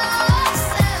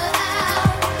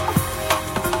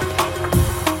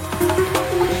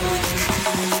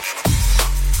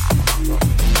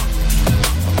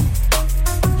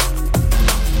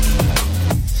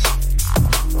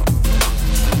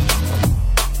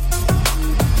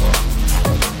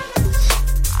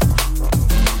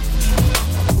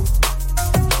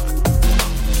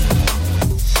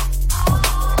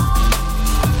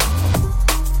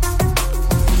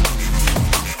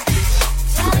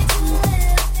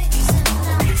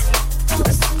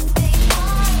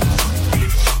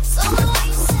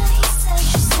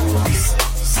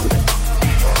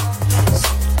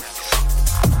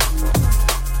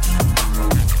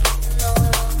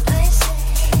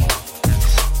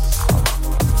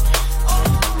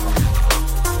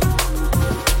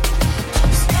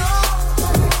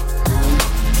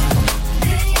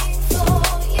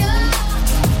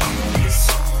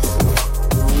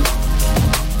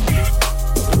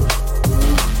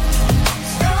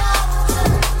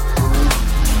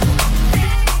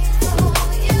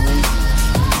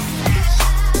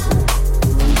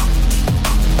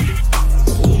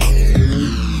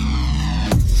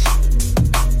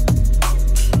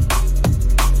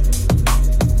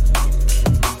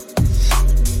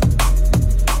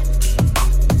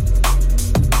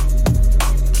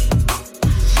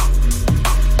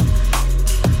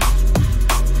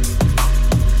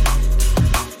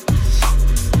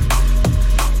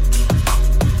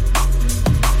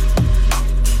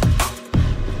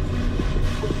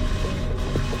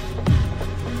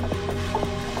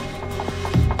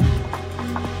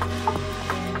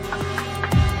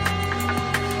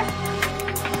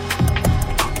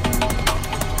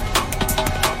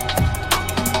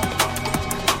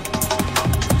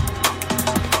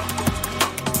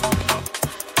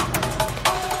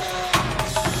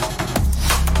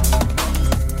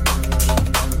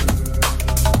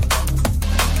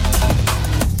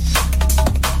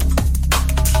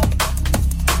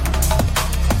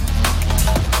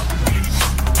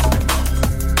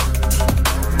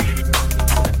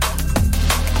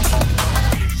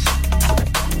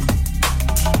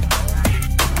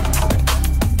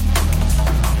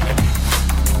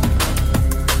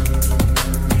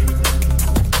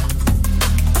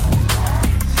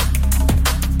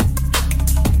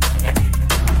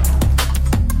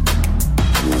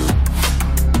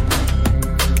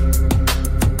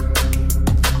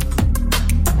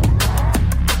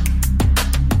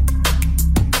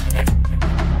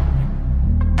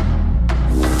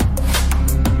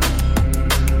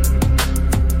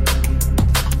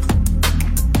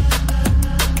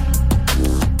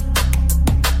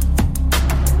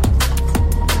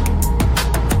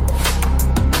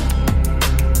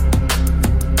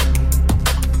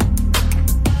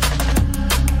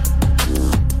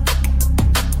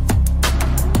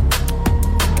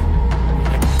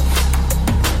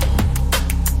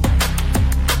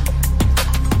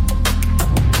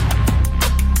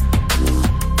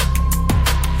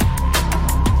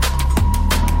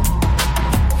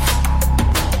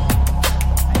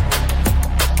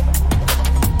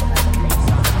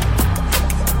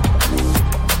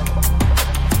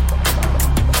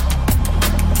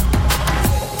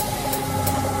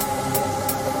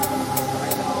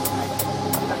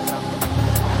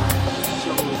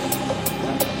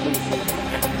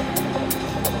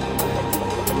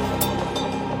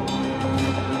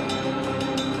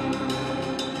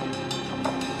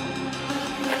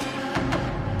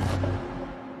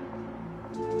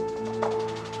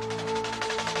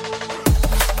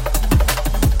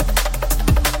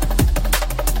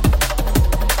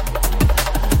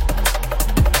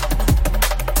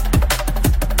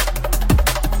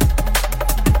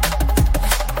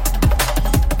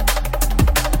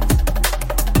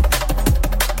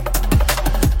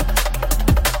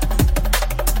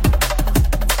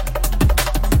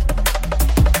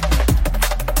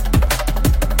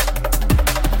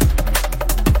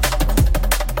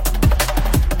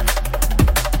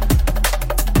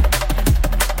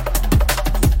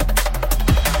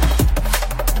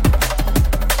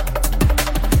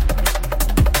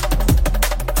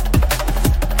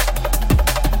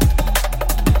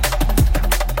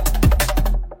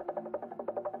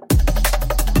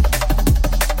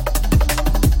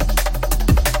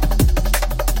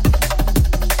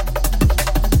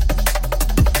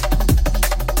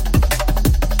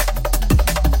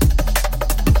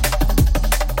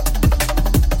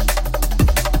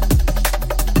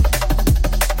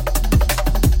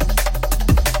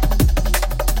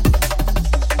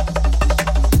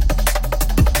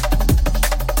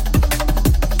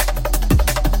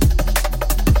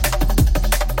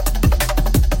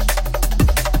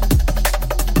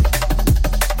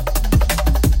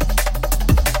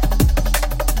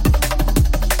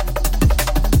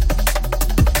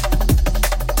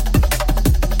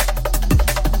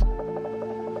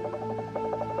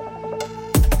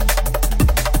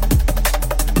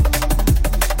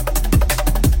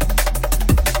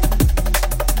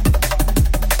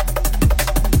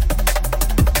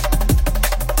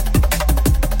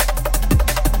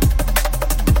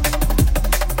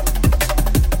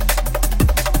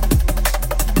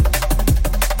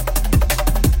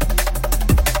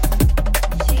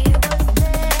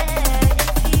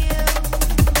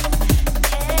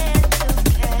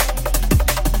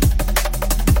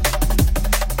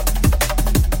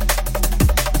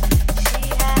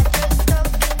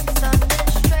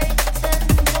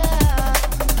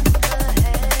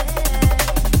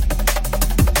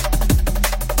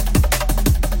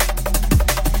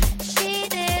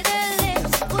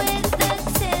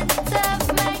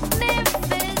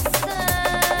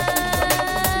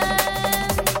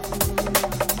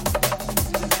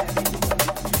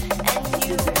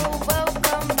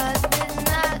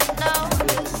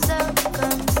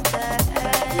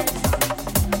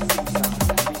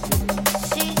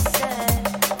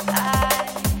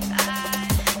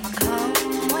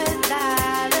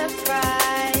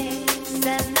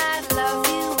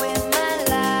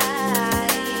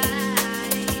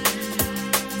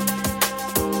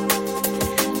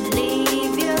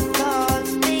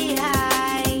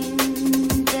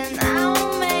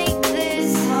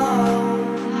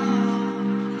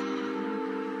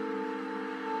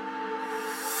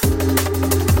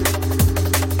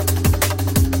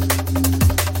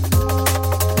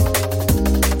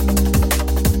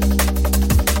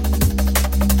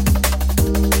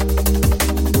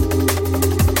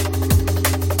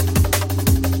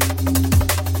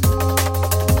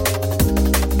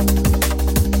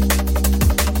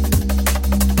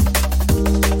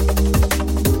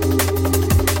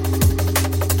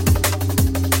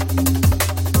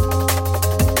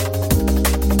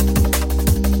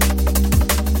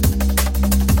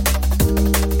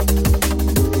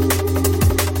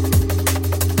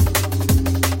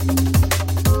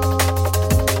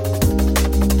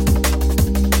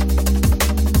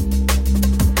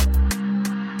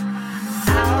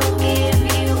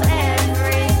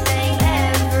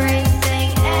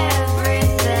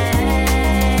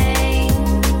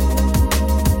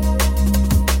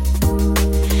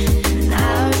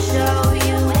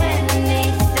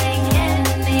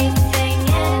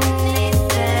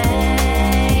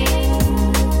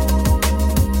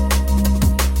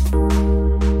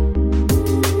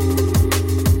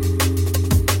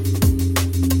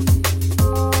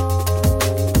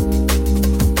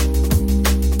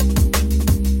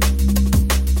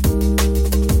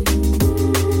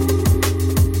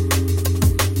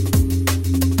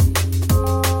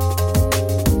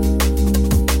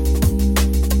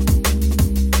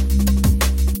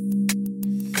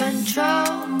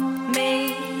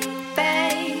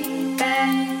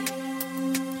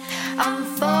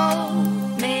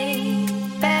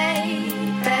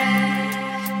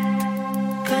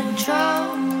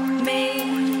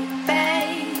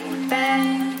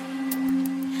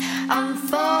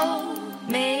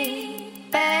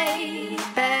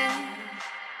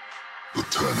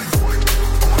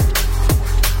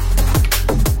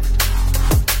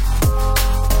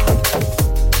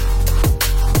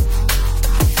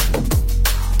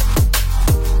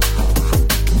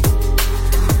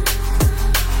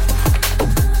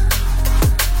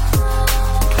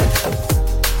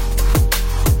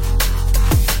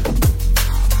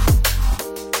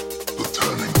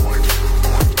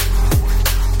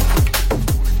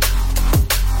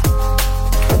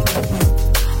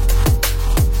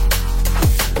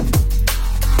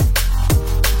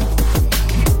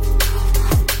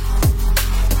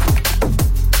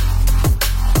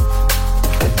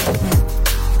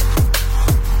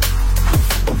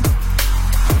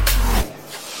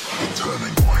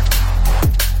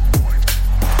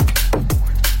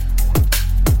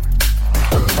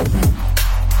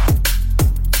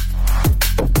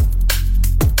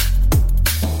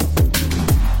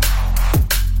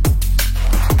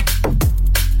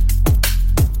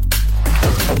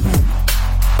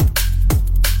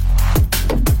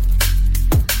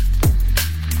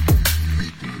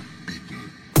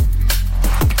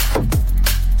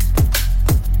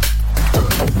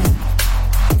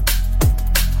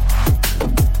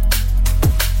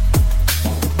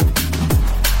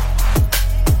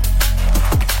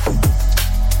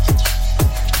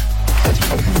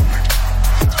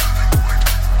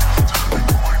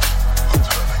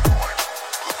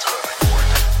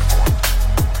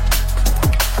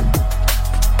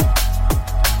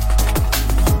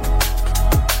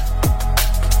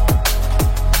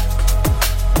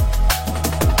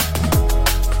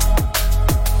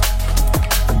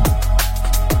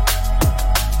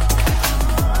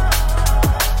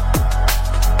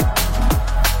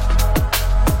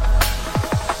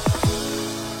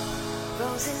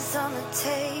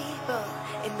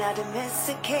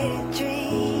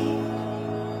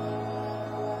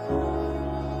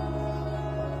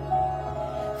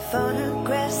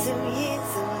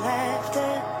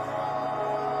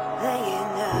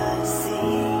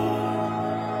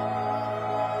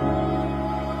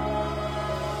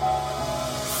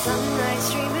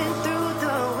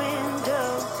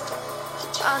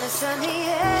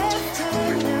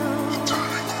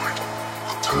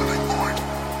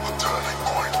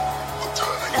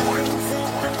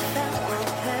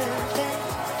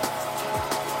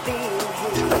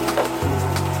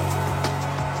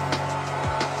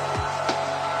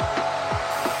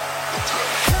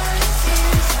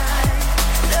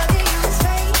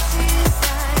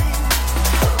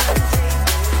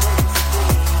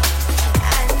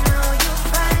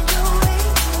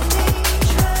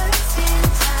 Trust in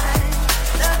time,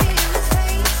 love you is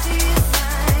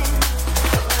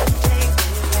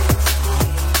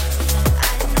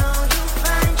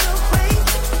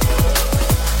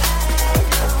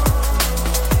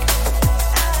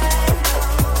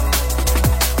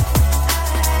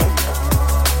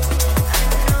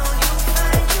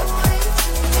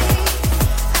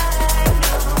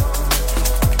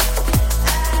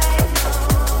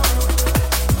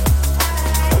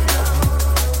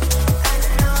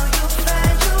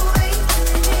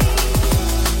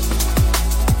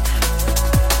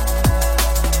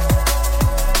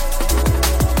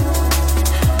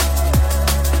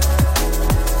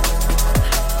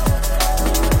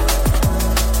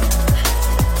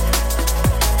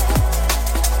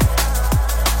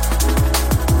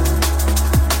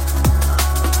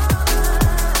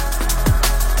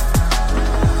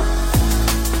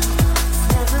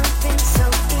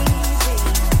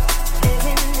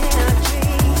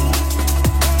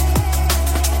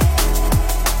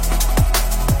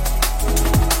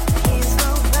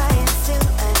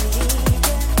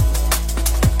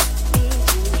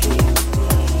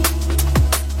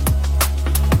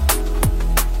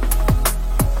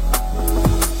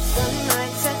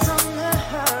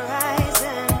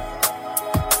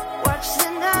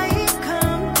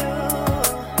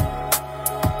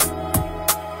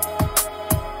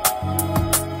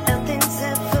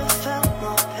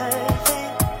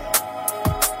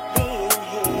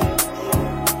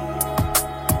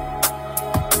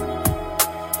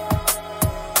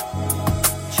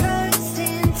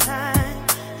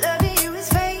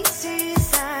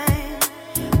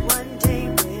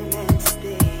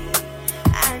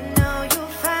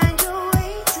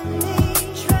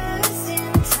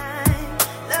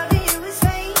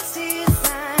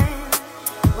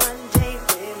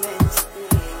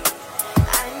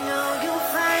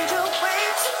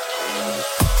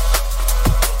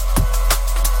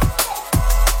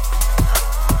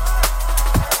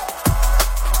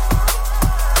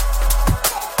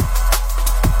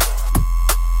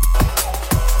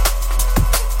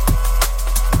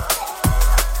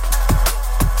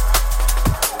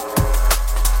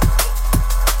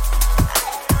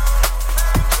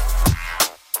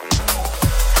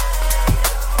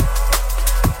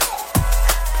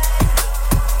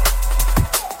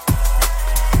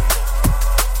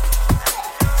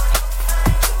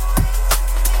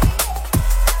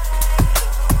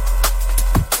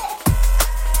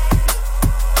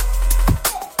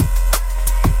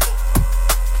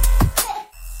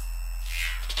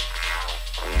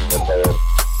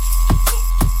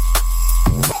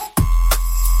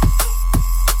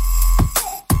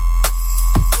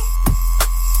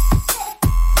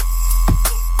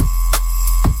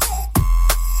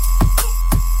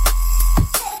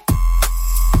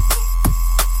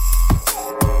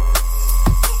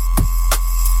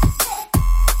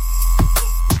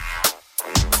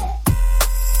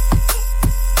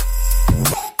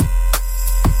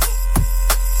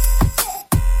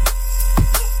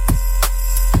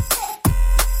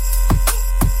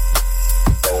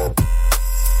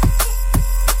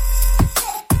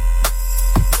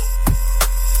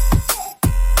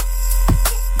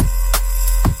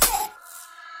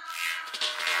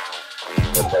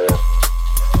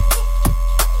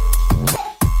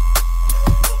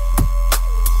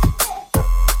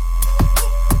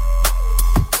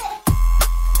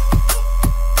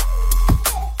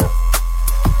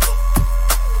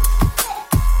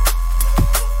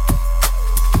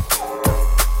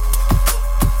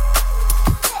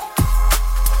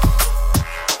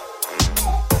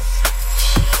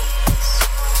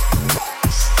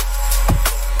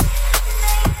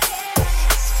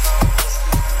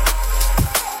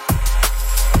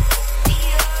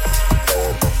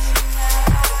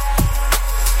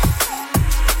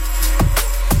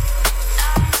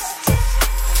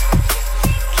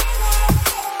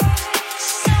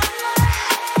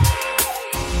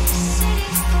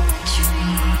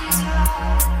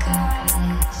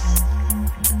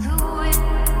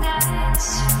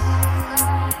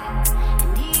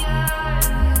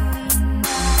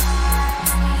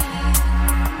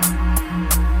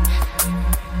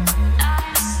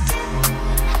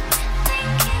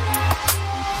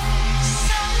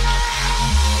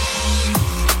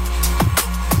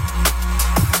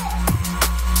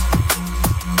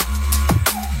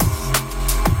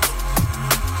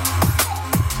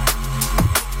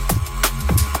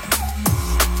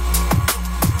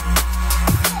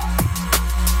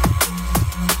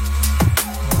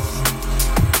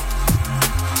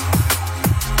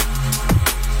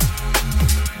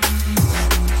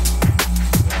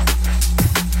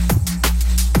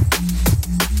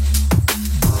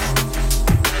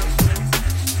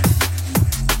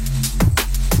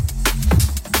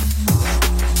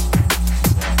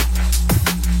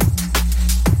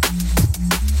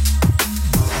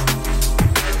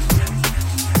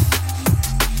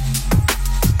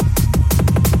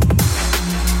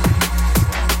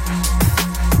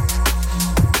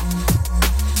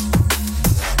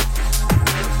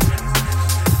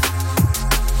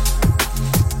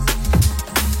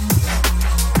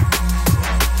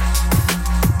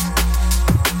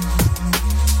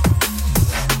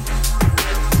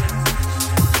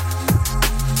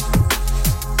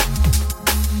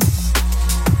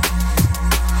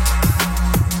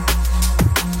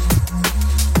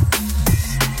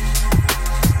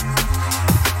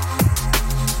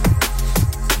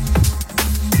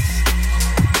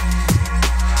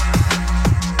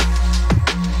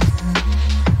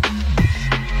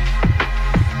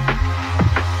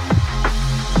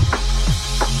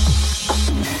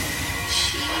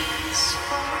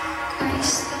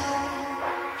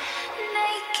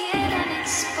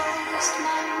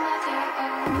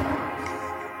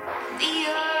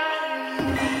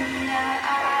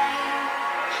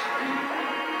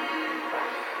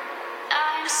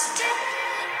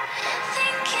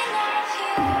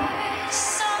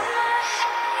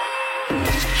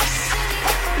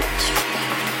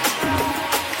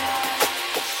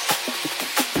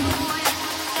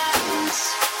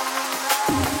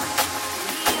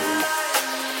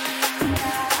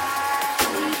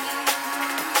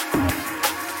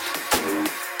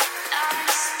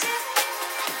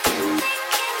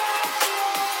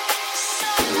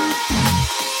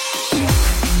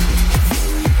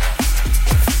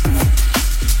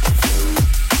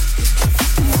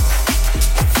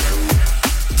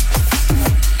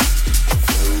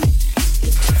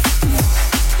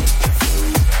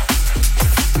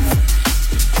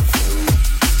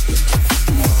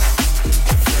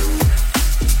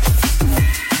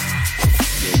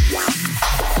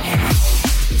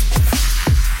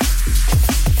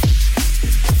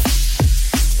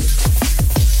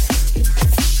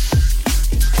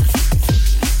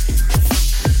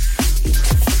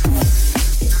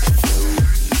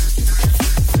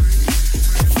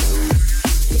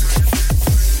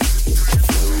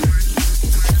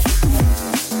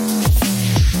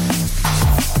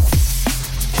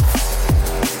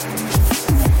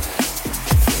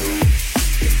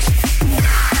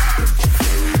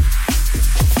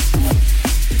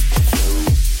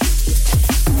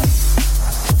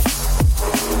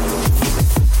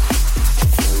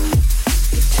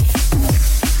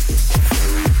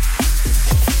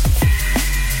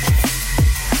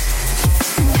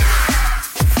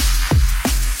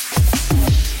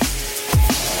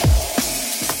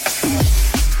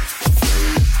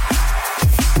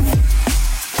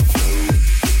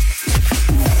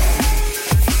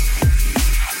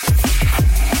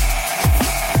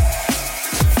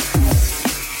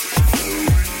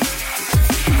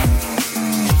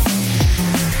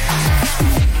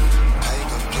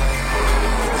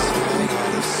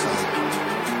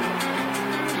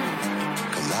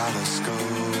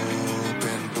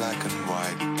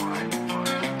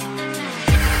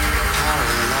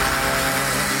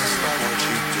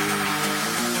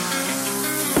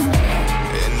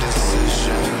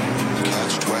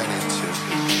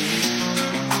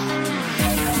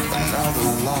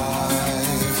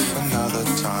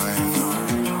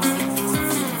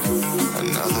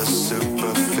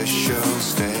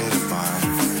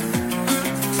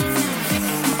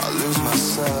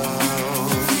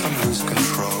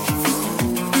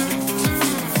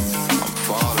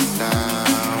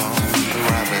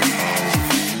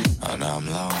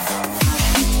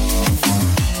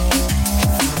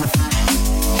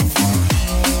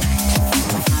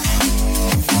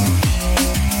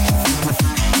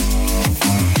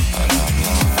And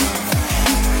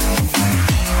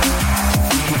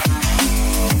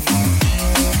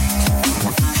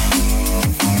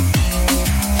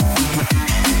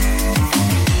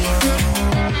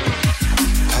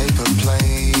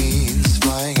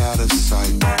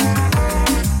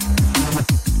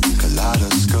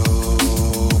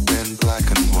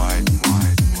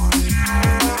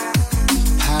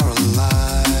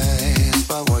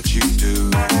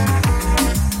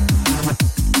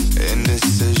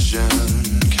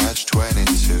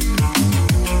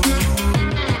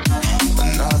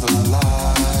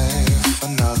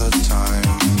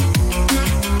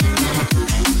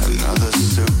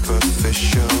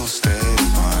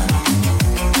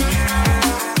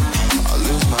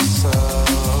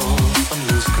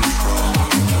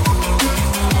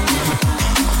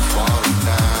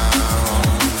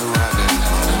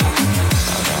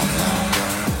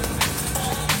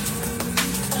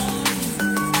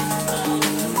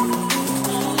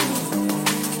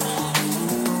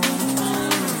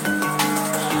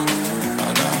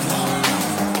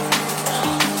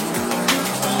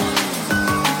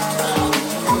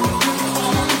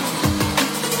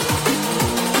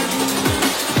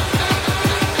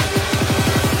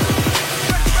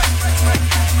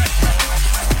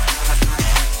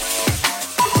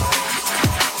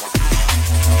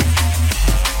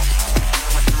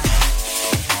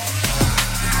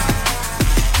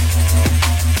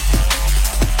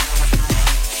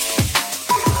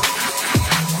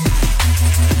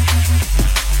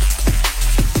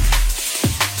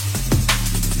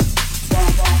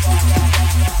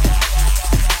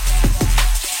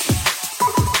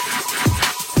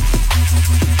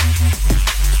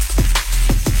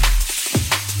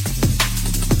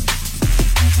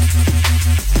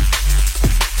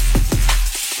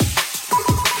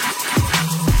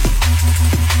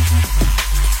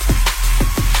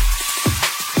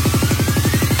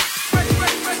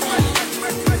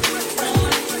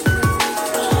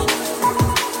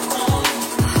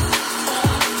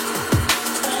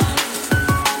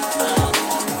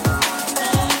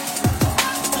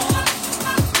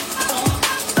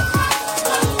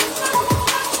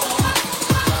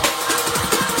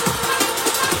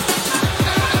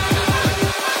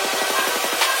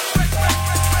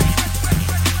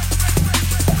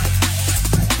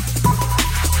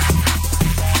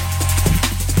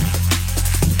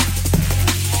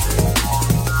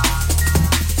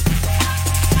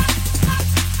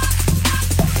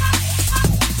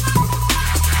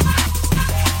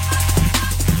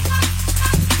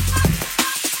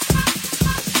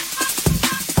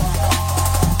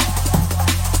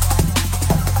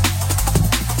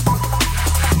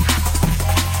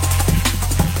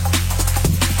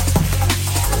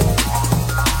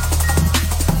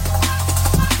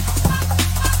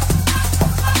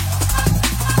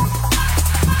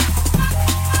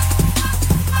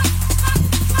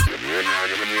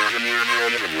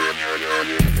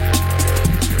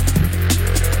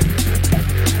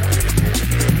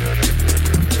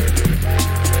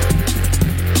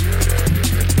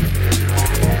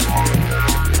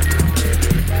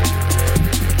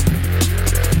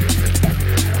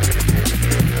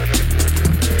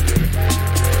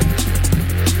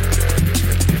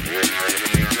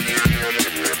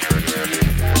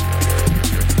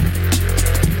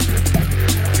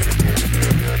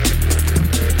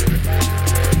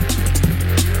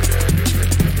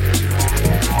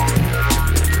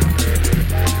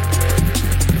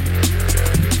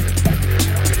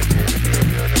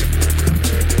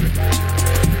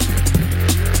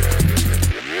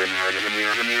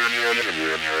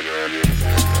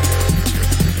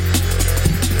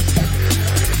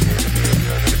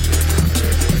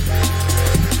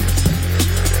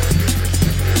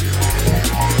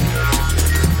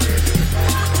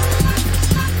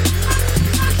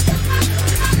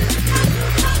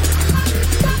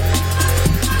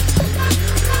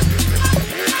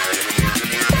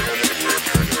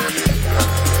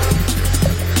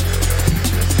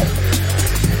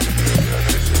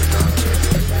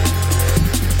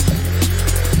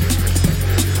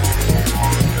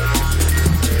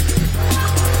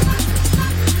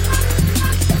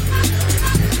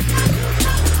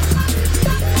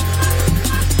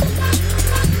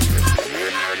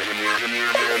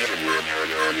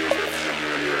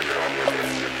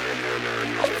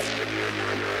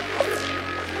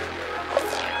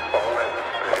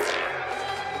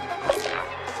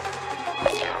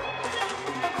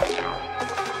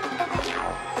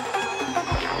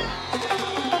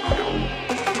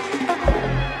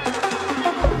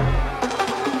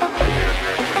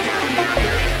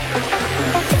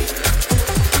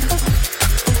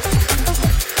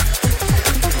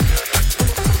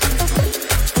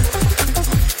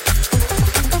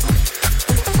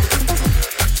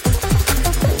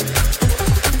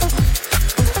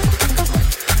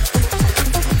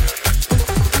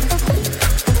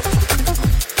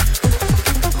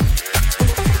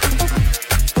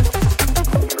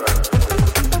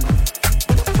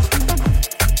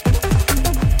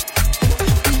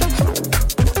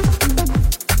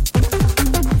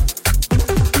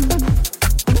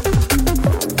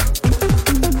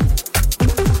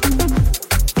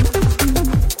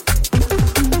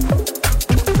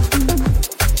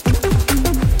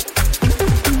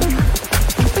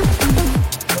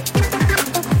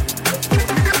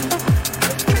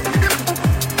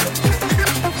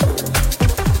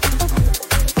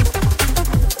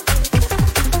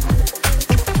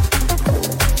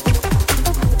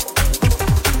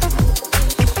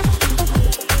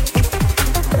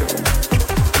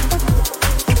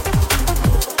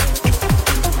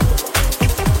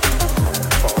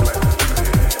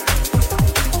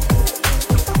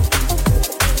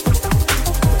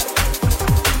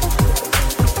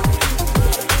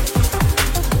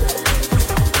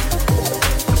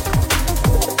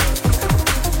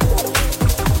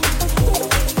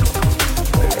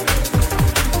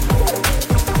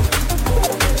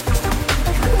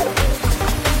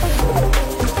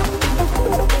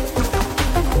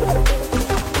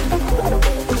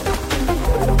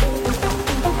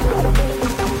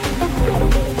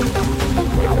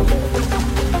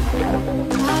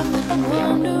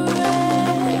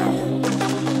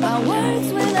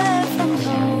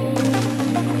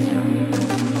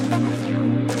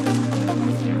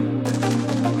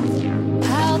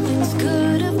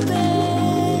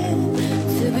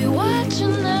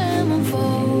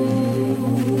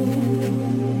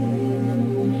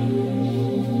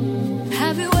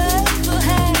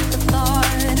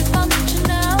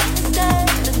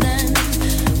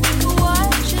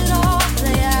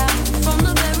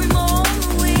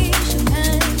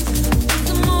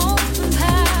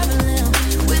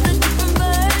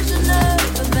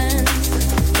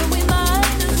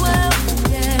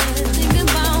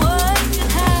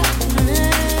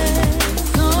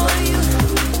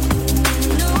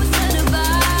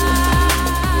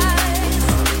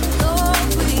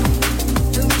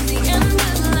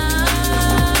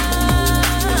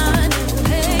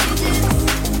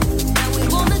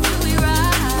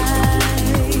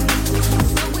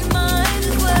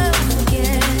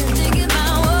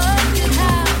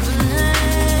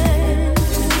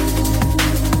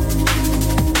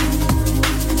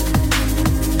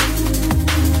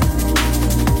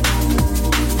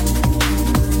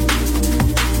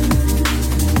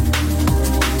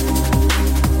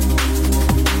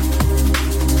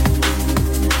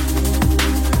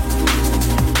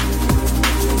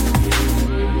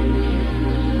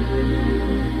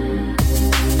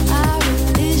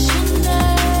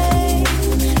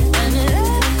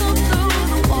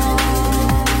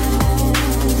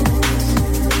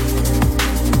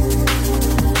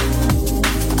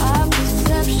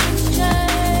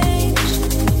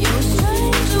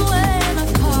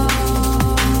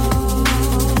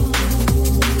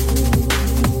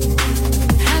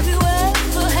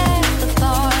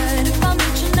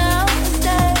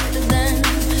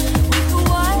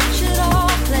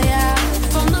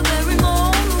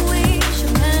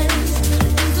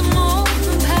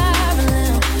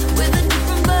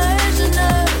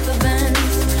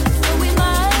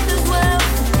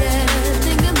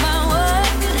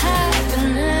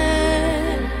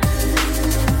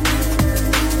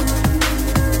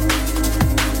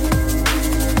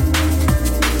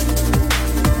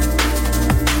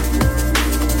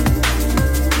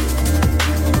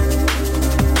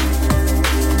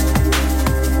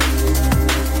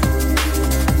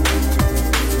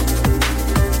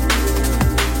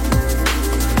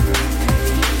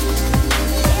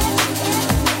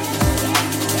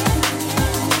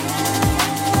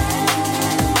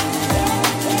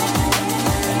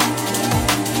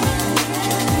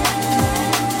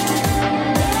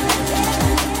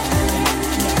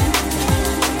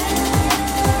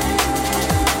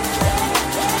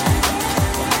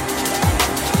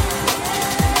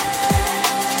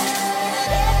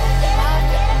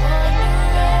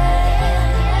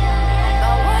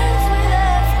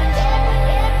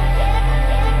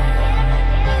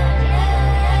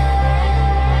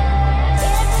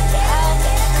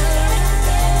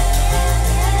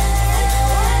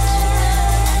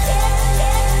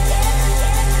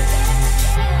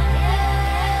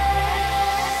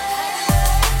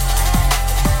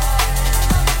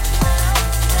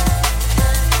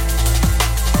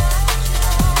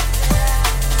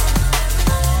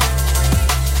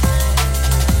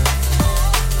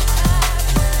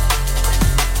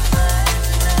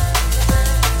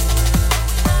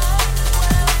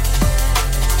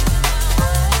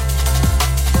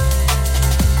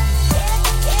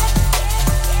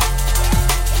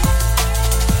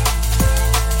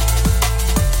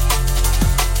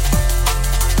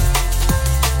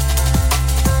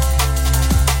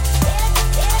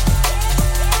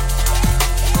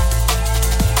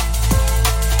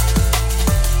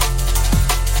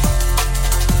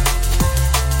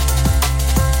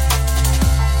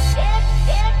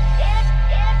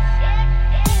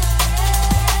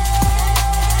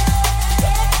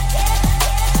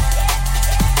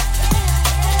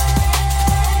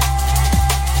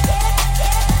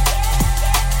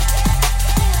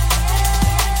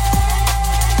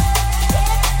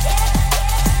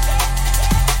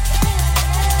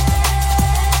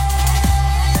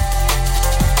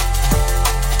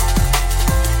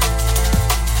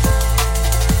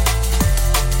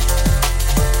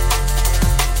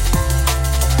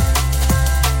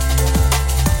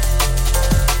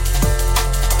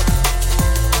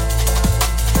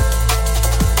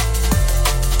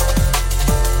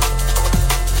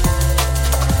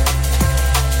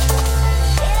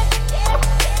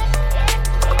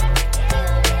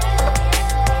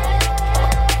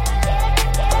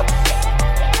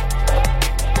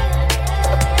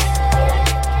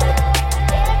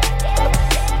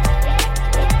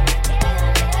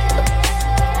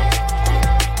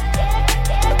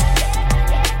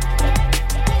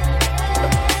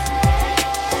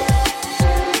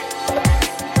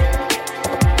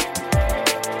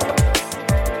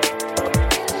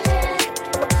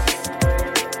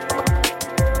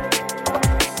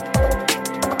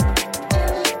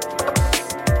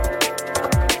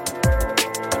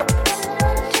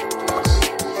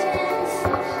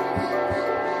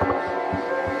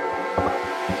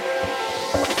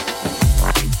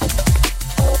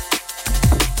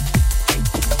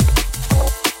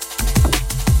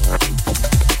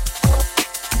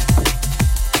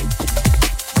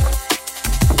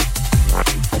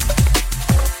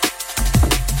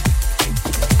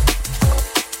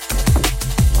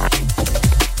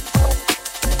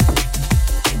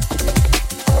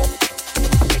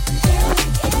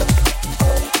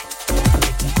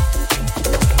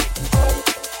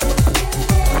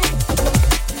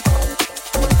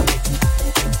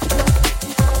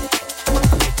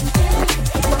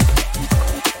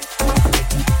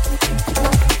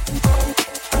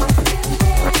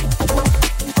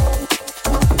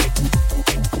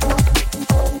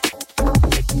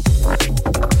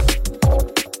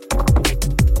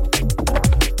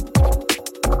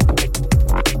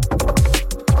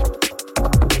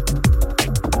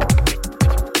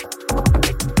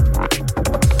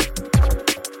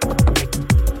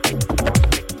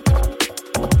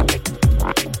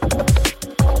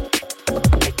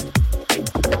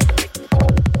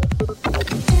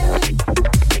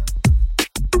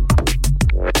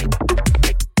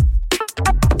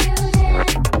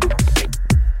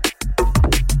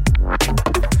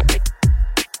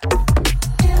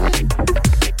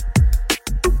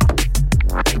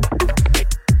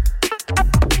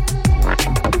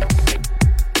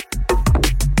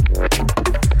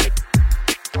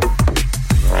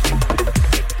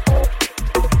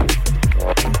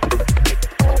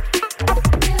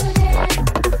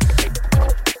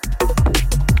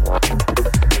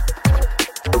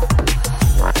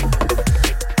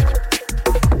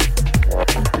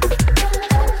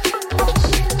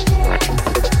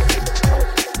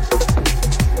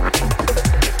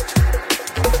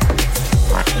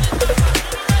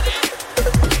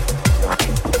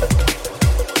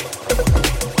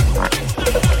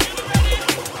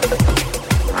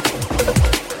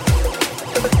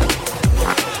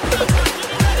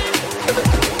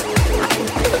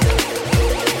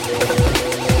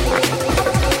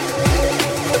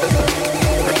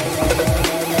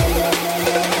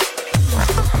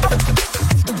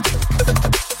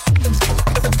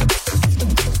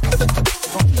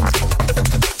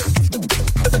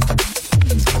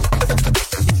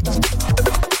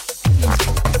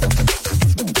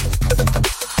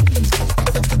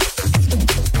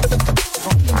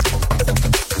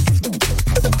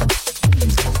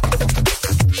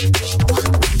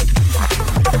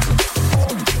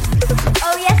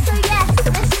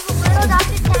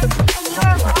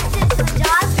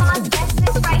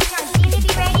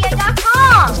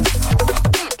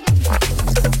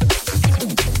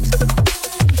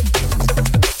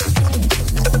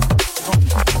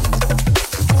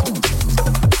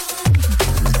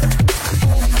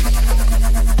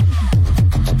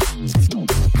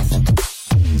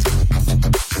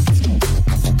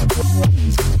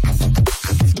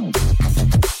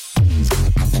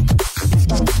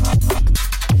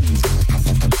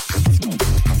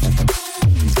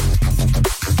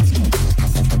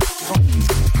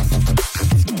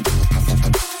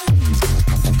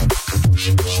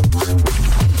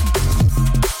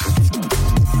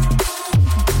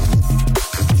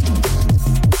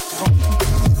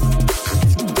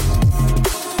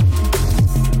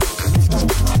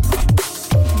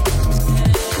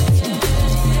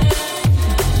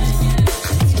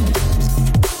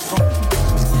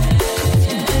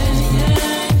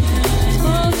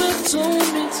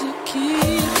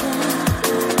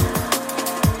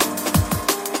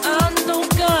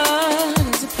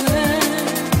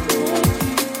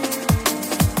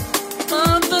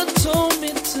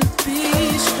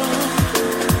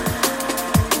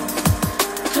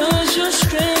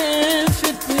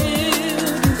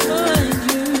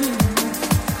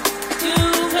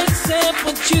accept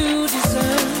what you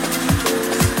deserve.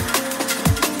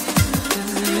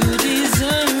 'Cause you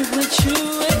deserve what you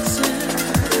accept.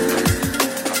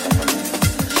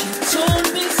 She told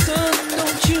me, son,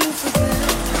 don't you forget.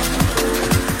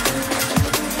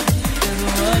 And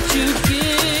what you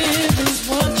give is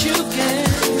what you get.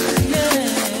 Yeah.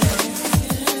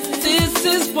 This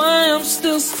is why I'm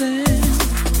still standing.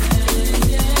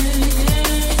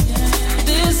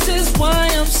 This is why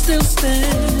I'm still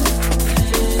standing.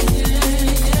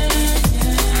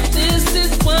 This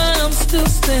is why I'm still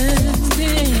standing.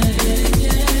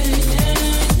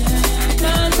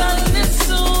 'Cause I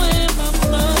listen when my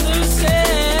mother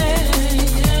said.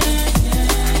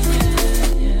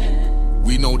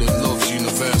 We know that love's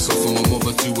universal, from a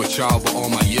mother to a child. But all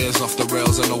my years off the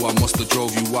rails, I know I must have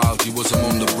drove you wild. You was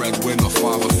among the breadwinner,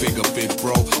 father figure, big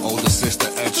bro, older sister,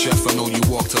 head chef. I know you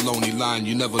walked a lonely line,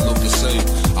 you never looked the same.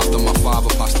 After my father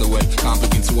passed away, can't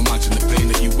begin to imagine the pain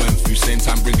that you went through. Same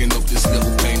time bringing up this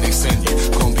little pain they sent you.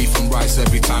 Corned beef and rice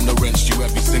every time the rent's due.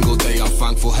 Every single day I'm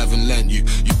thankful heaven lent you.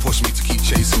 You pushed me to keep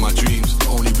chasing my dreams, the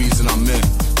only reason I'm in.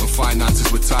 When finances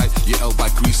were tight, you held by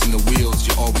greasing the wheels.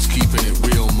 You're always keeping it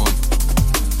real, mum.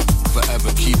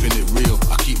 Forever keeping it real.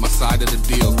 I keep my side of the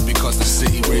deal, because the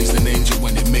city raised an angel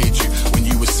when it made you. When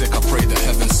you were sick, I prayed that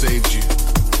heaven saved you.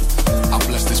 I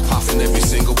bless this path in every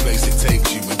single place it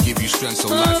takes you, and give you strength so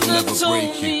life will never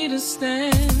break you. Me to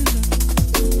stand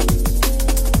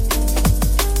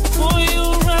for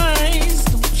your rise,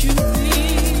 don't you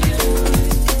realize?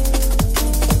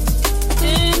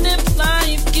 And if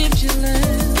life gives you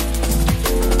land,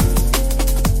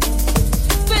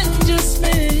 then just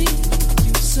make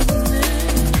use of it.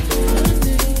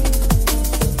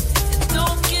 And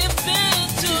don't give in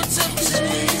to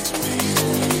temptation.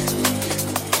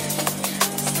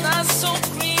 It's not so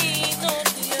green on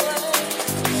the earth.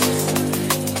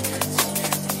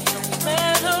 No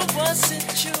matter what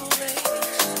situation,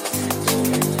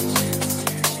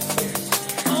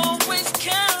 always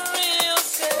carry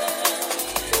yourself.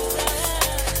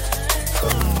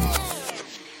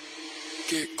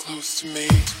 Get close to me.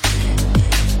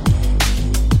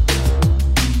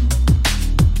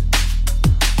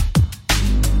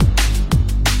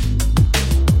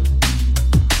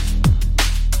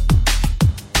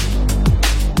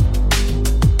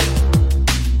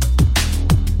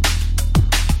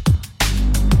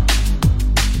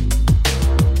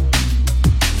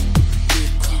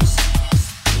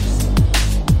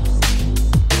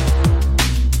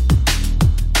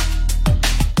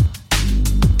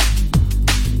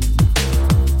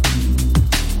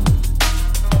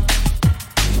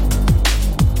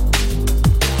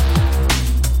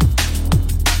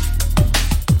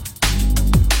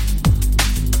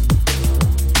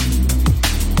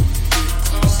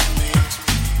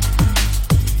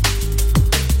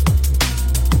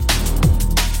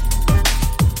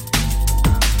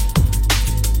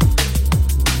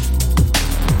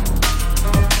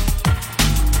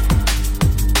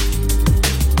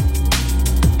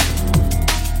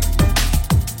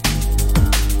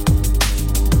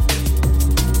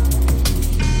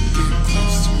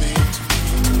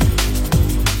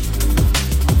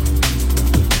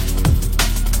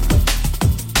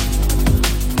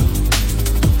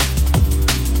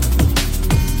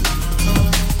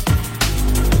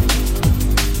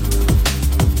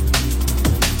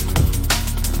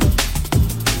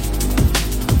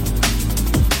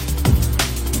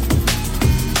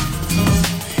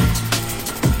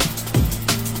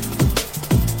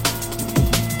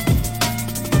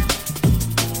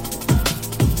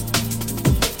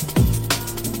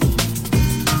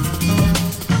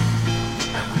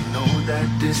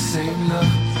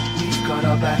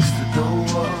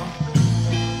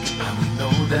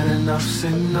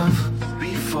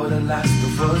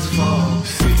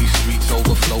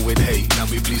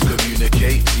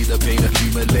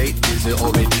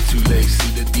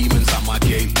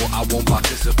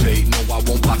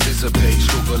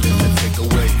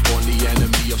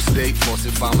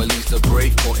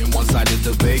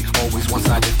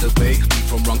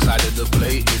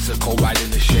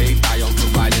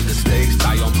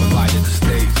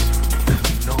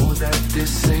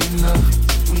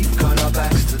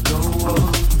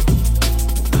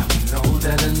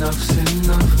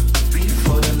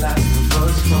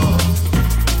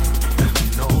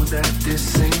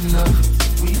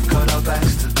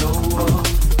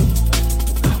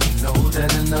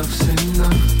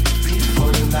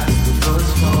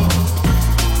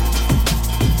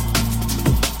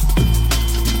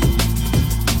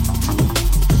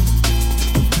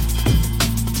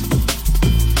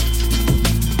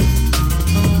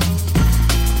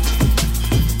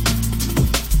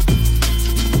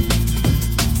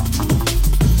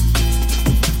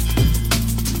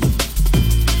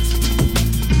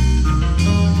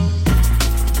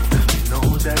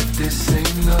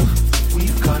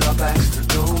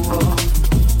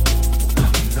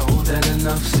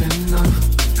 enough's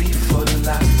enough before the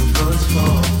last of us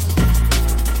fall.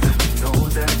 And we know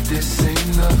that this ain't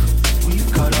enough.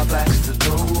 We've got our backs to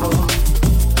the wall.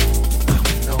 And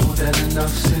we know that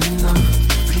enough's enough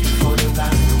before the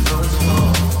last of us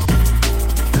fall.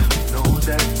 And we know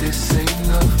that this ain't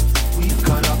enough. We've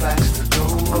got our backs to the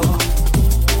wall.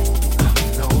 And we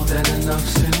know that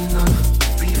enough's enough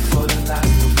before the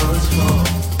last of us fall.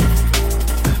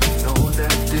 And we know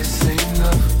that this ain't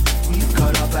enough. We've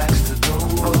got our backs to the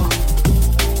wall.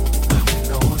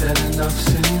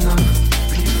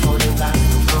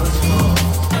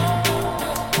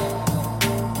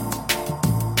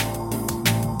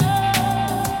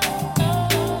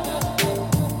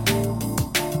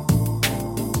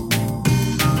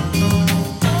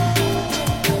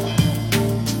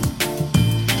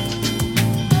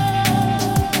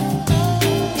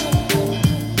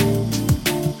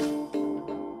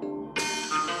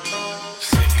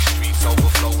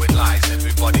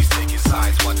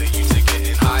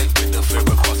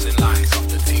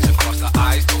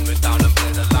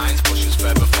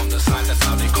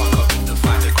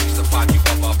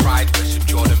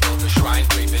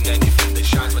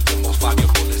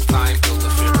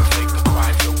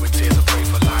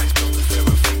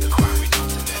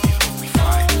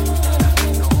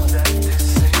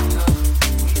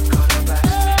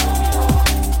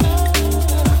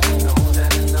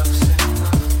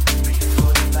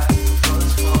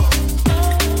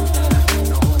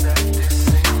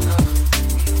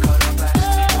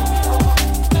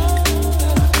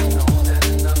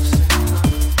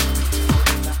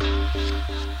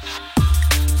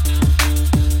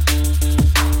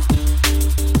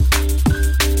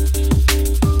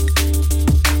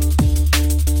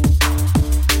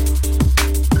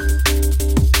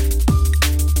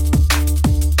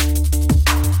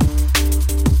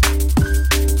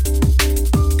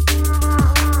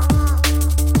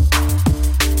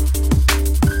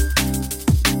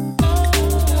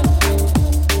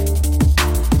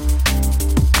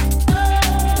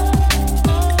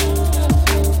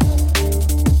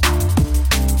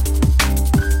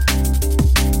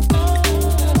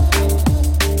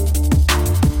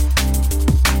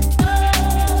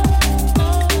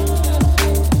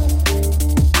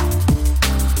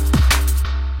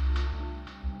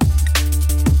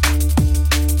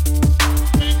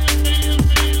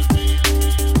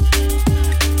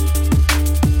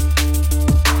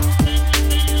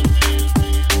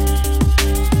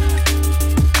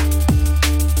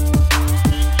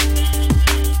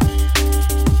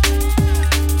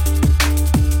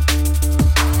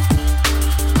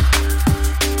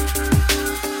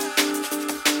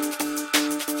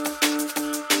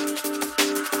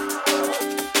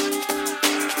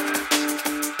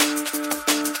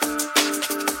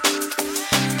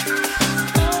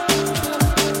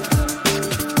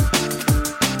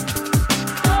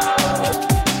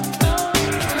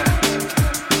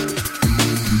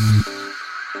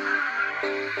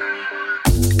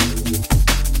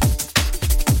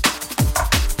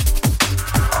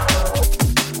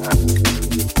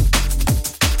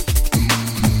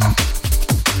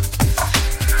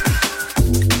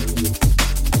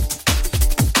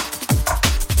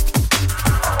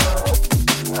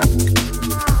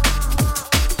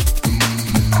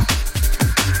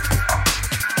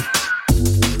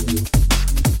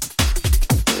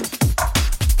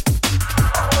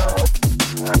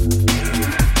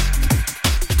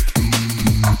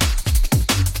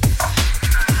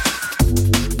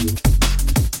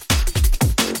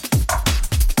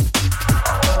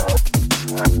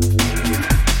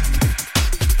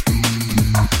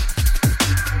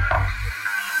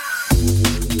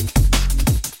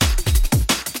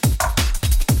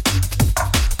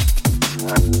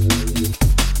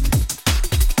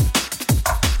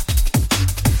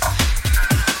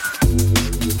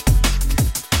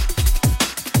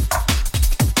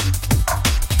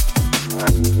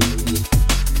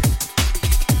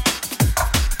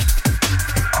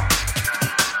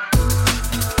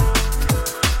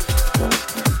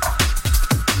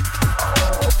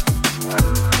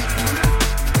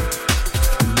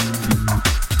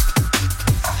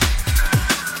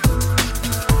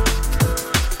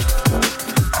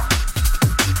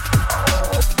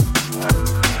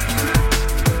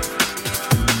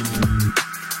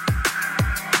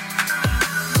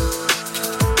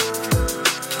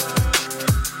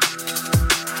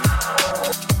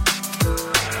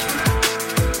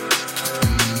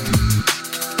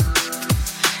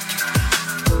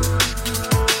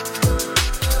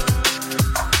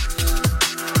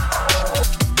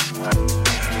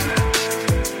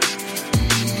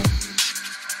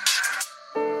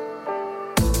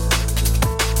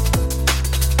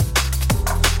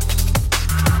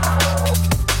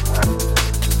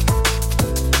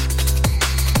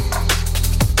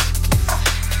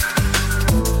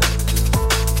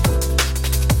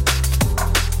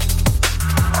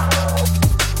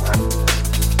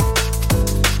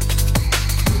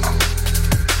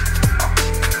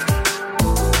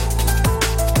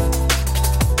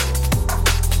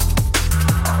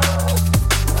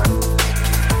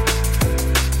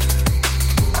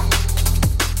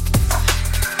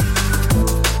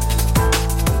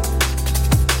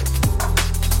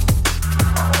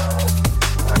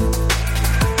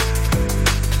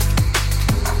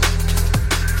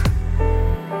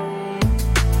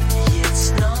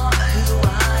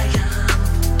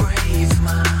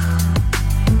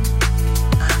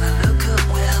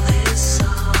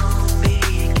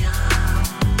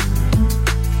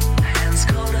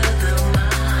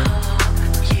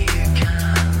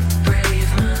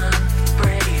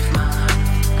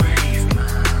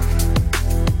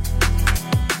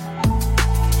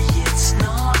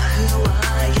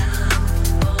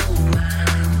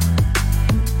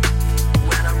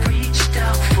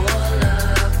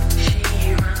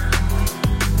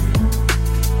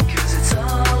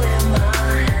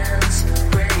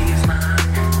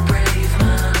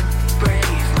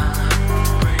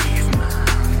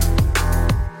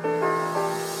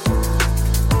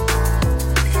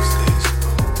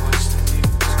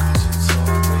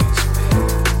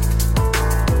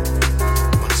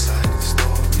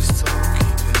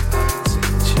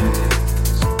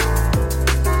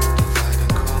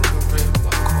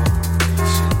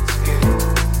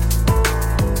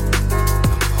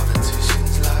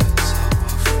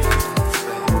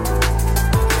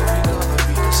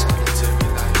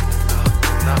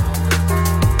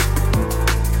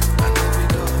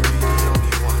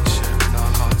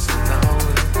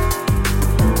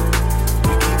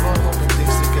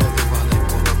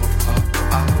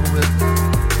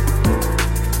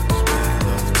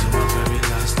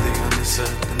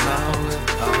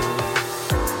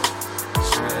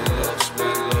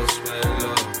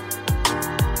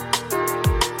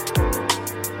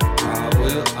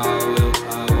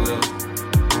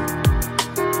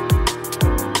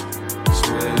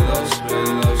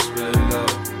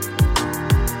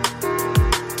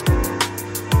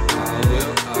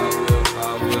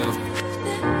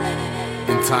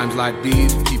 Times like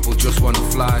these, people just wanna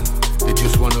fly. They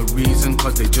just want a reason,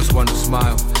 cause they just wanna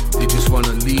smile. They just want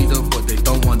a leader, but they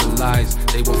don't want the lies.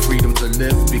 They want freedom to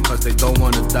live because they don't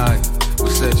wanna die. We're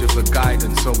searching for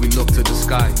guidance, so we look to the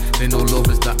sky. They know love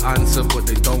is the answer, but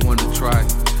they don't wanna try.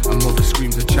 A mother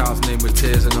screams a child's name with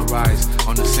tears in her eyes.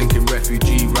 On a sinking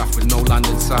refugee raft with no land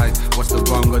inside. What's the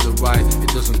wrong or the right? It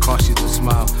doesn't cost you to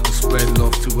smile. To spread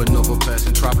love to another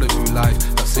person traveling through life.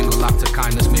 That single act of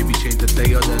kindness maybe change the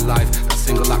day of their life. That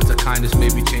single act of kindness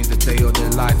maybe change the day of their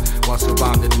life. While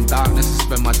surrounded in darkness, I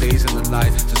spend my days in the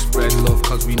light. To spread love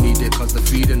cause we need it, cause the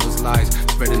feeding us lies.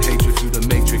 Spreading hatred through the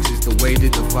matrix is the way they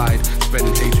divide.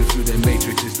 Spreading hatred through their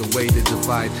matrix is the way they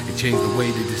divide. It changed the way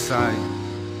they decide.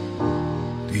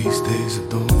 These days I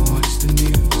don't watch the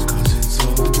news cause it's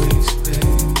always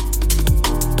pain.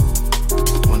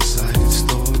 One-sided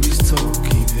stories told,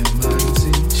 keeping minds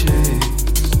in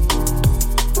chains.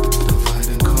 Divide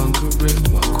and conquering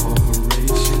while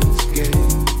corporations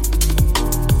gain.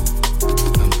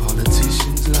 And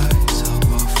politicians lies how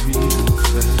our freedom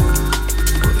fell.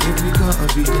 But if we gotta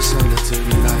be the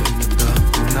solitary light in the dark,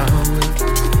 then I will.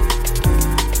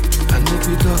 And if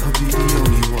we gotta be the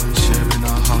only one sharing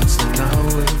our hearts, then I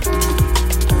will.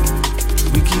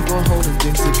 We keep on holding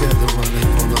things together while they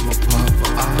pull them apart,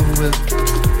 but I will.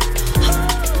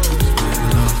 Spread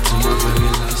love to my very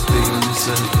last day on this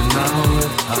earth, and I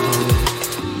will.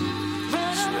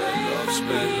 Spread love,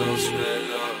 spread love, spread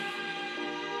love.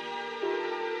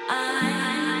 I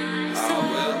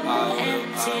will.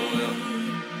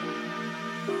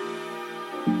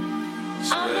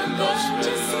 Spread love,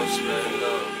 spread love, spread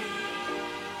love.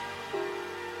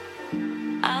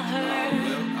 I heard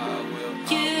you.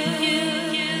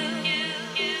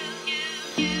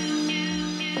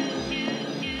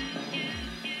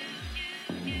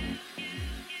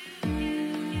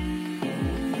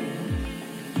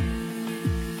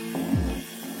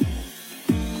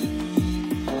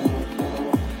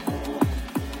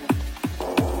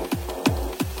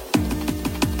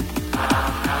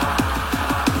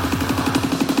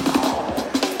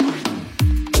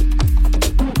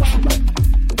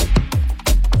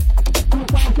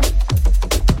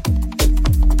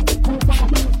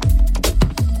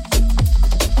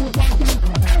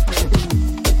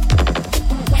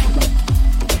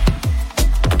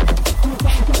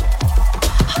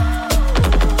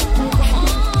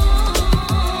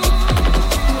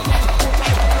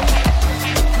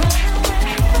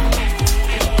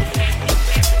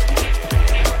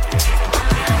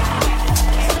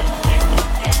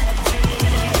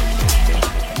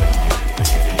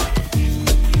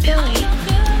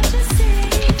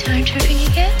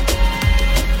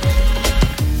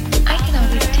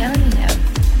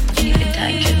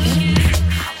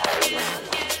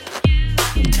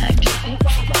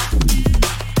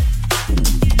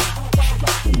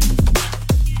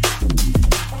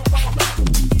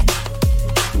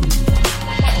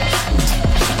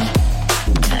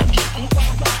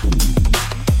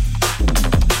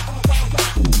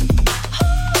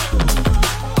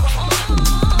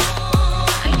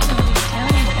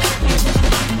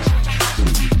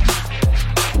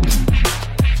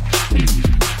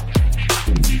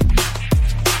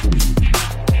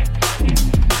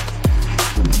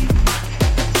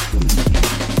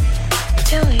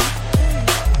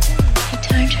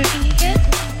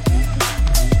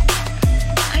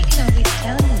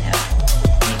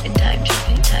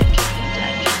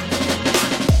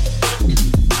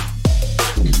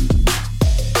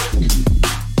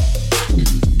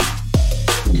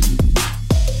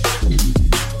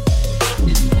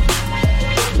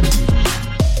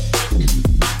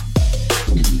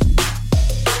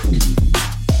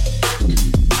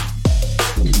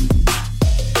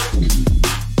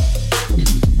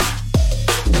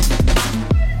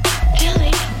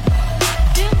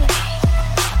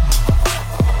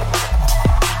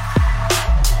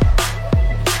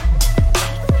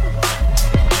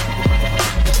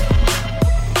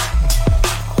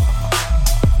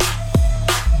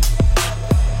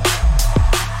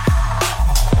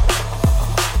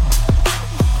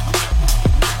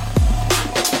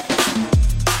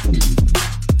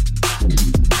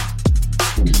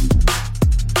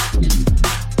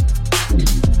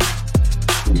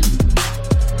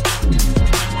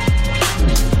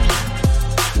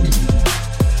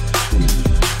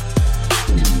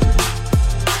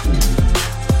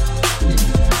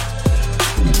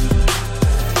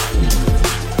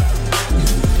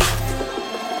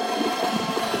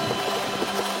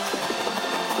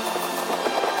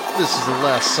 This is the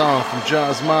last song from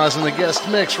Jaws Maz in the guest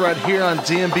mix right here on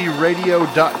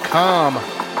DMBRadio.com.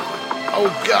 Oh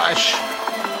gosh.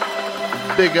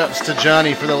 Big ups to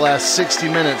Johnny for the last 60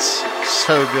 minutes.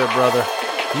 So good, brother.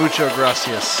 Mucho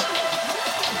gracias.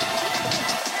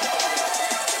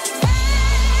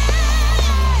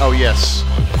 Oh yes.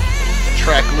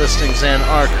 Track listings and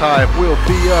archive will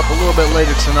be up a little bit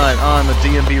later tonight on the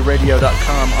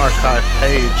DMBRadio.com archive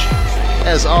page.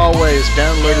 As always,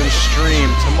 download and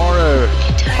stream tomorrow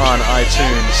on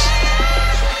iTunes.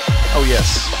 Oh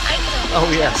yes. Oh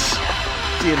yes.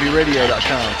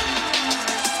 DMBRadio.com.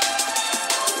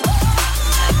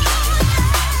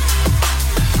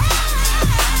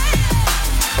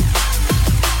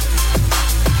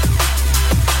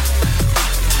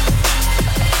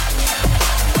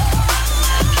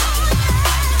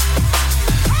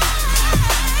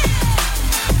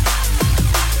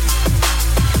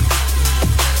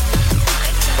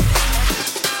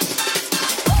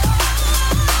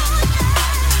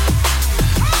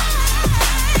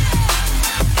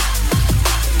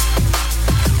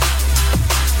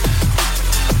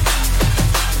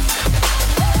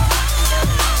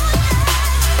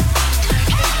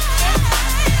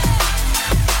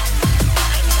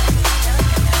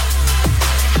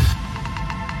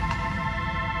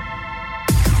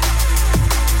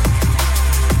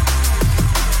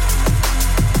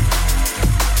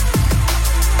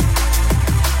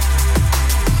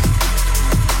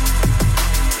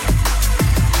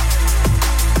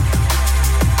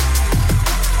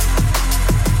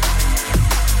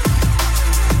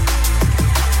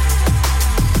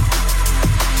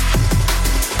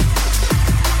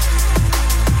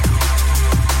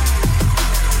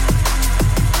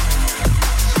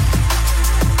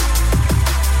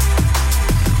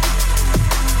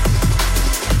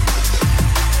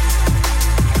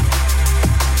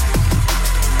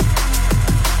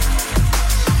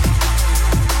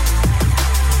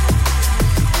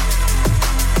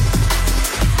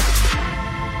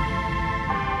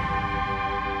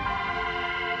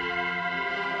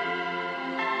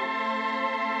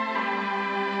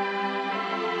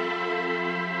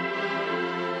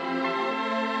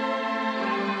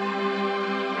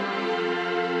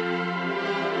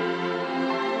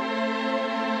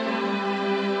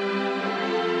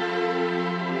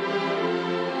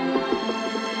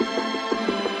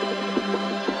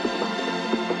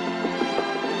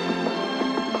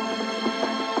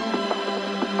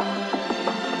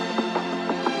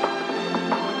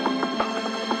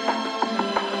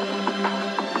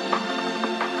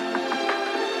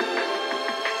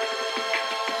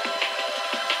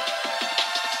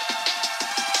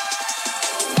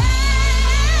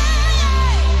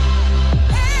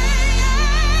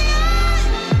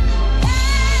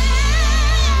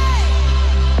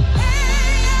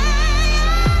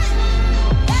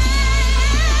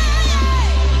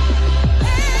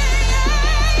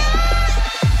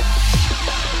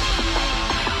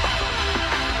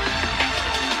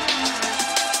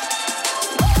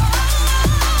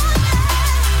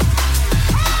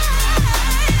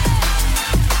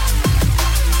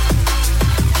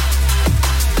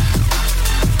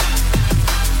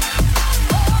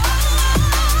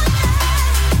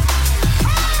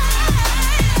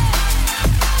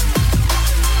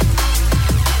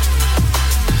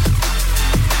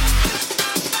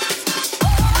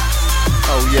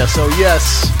 So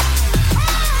yes,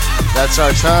 that's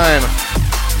our time.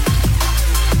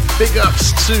 Big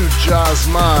ups to Jaws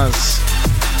Maz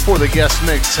for the guest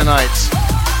mix tonight.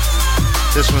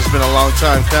 This one's been a long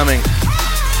time coming.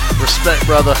 Respect,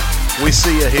 brother. We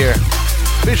see you here.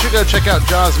 Be sure to go check out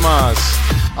Jaws Maz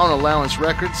on Allowance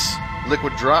Records,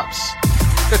 Liquid Drops.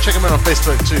 Go check them out on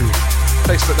Facebook too.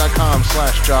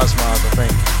 Facebook.com/JawsMaz, I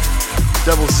think.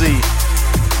 Double Z.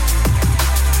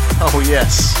 Oh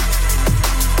yes.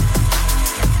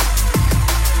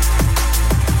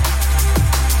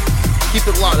 Keep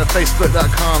it locked at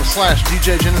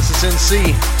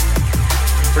Facebook.com/DJGenesisNC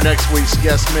for next week's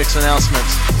guest mix announcement.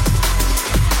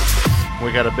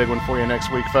 We got a big one for you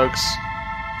next week, folks.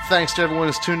 Thanks to everyone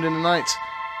who's tuned in tonight.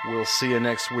 We'll see you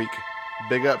next week.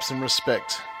 Big ups and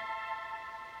respect.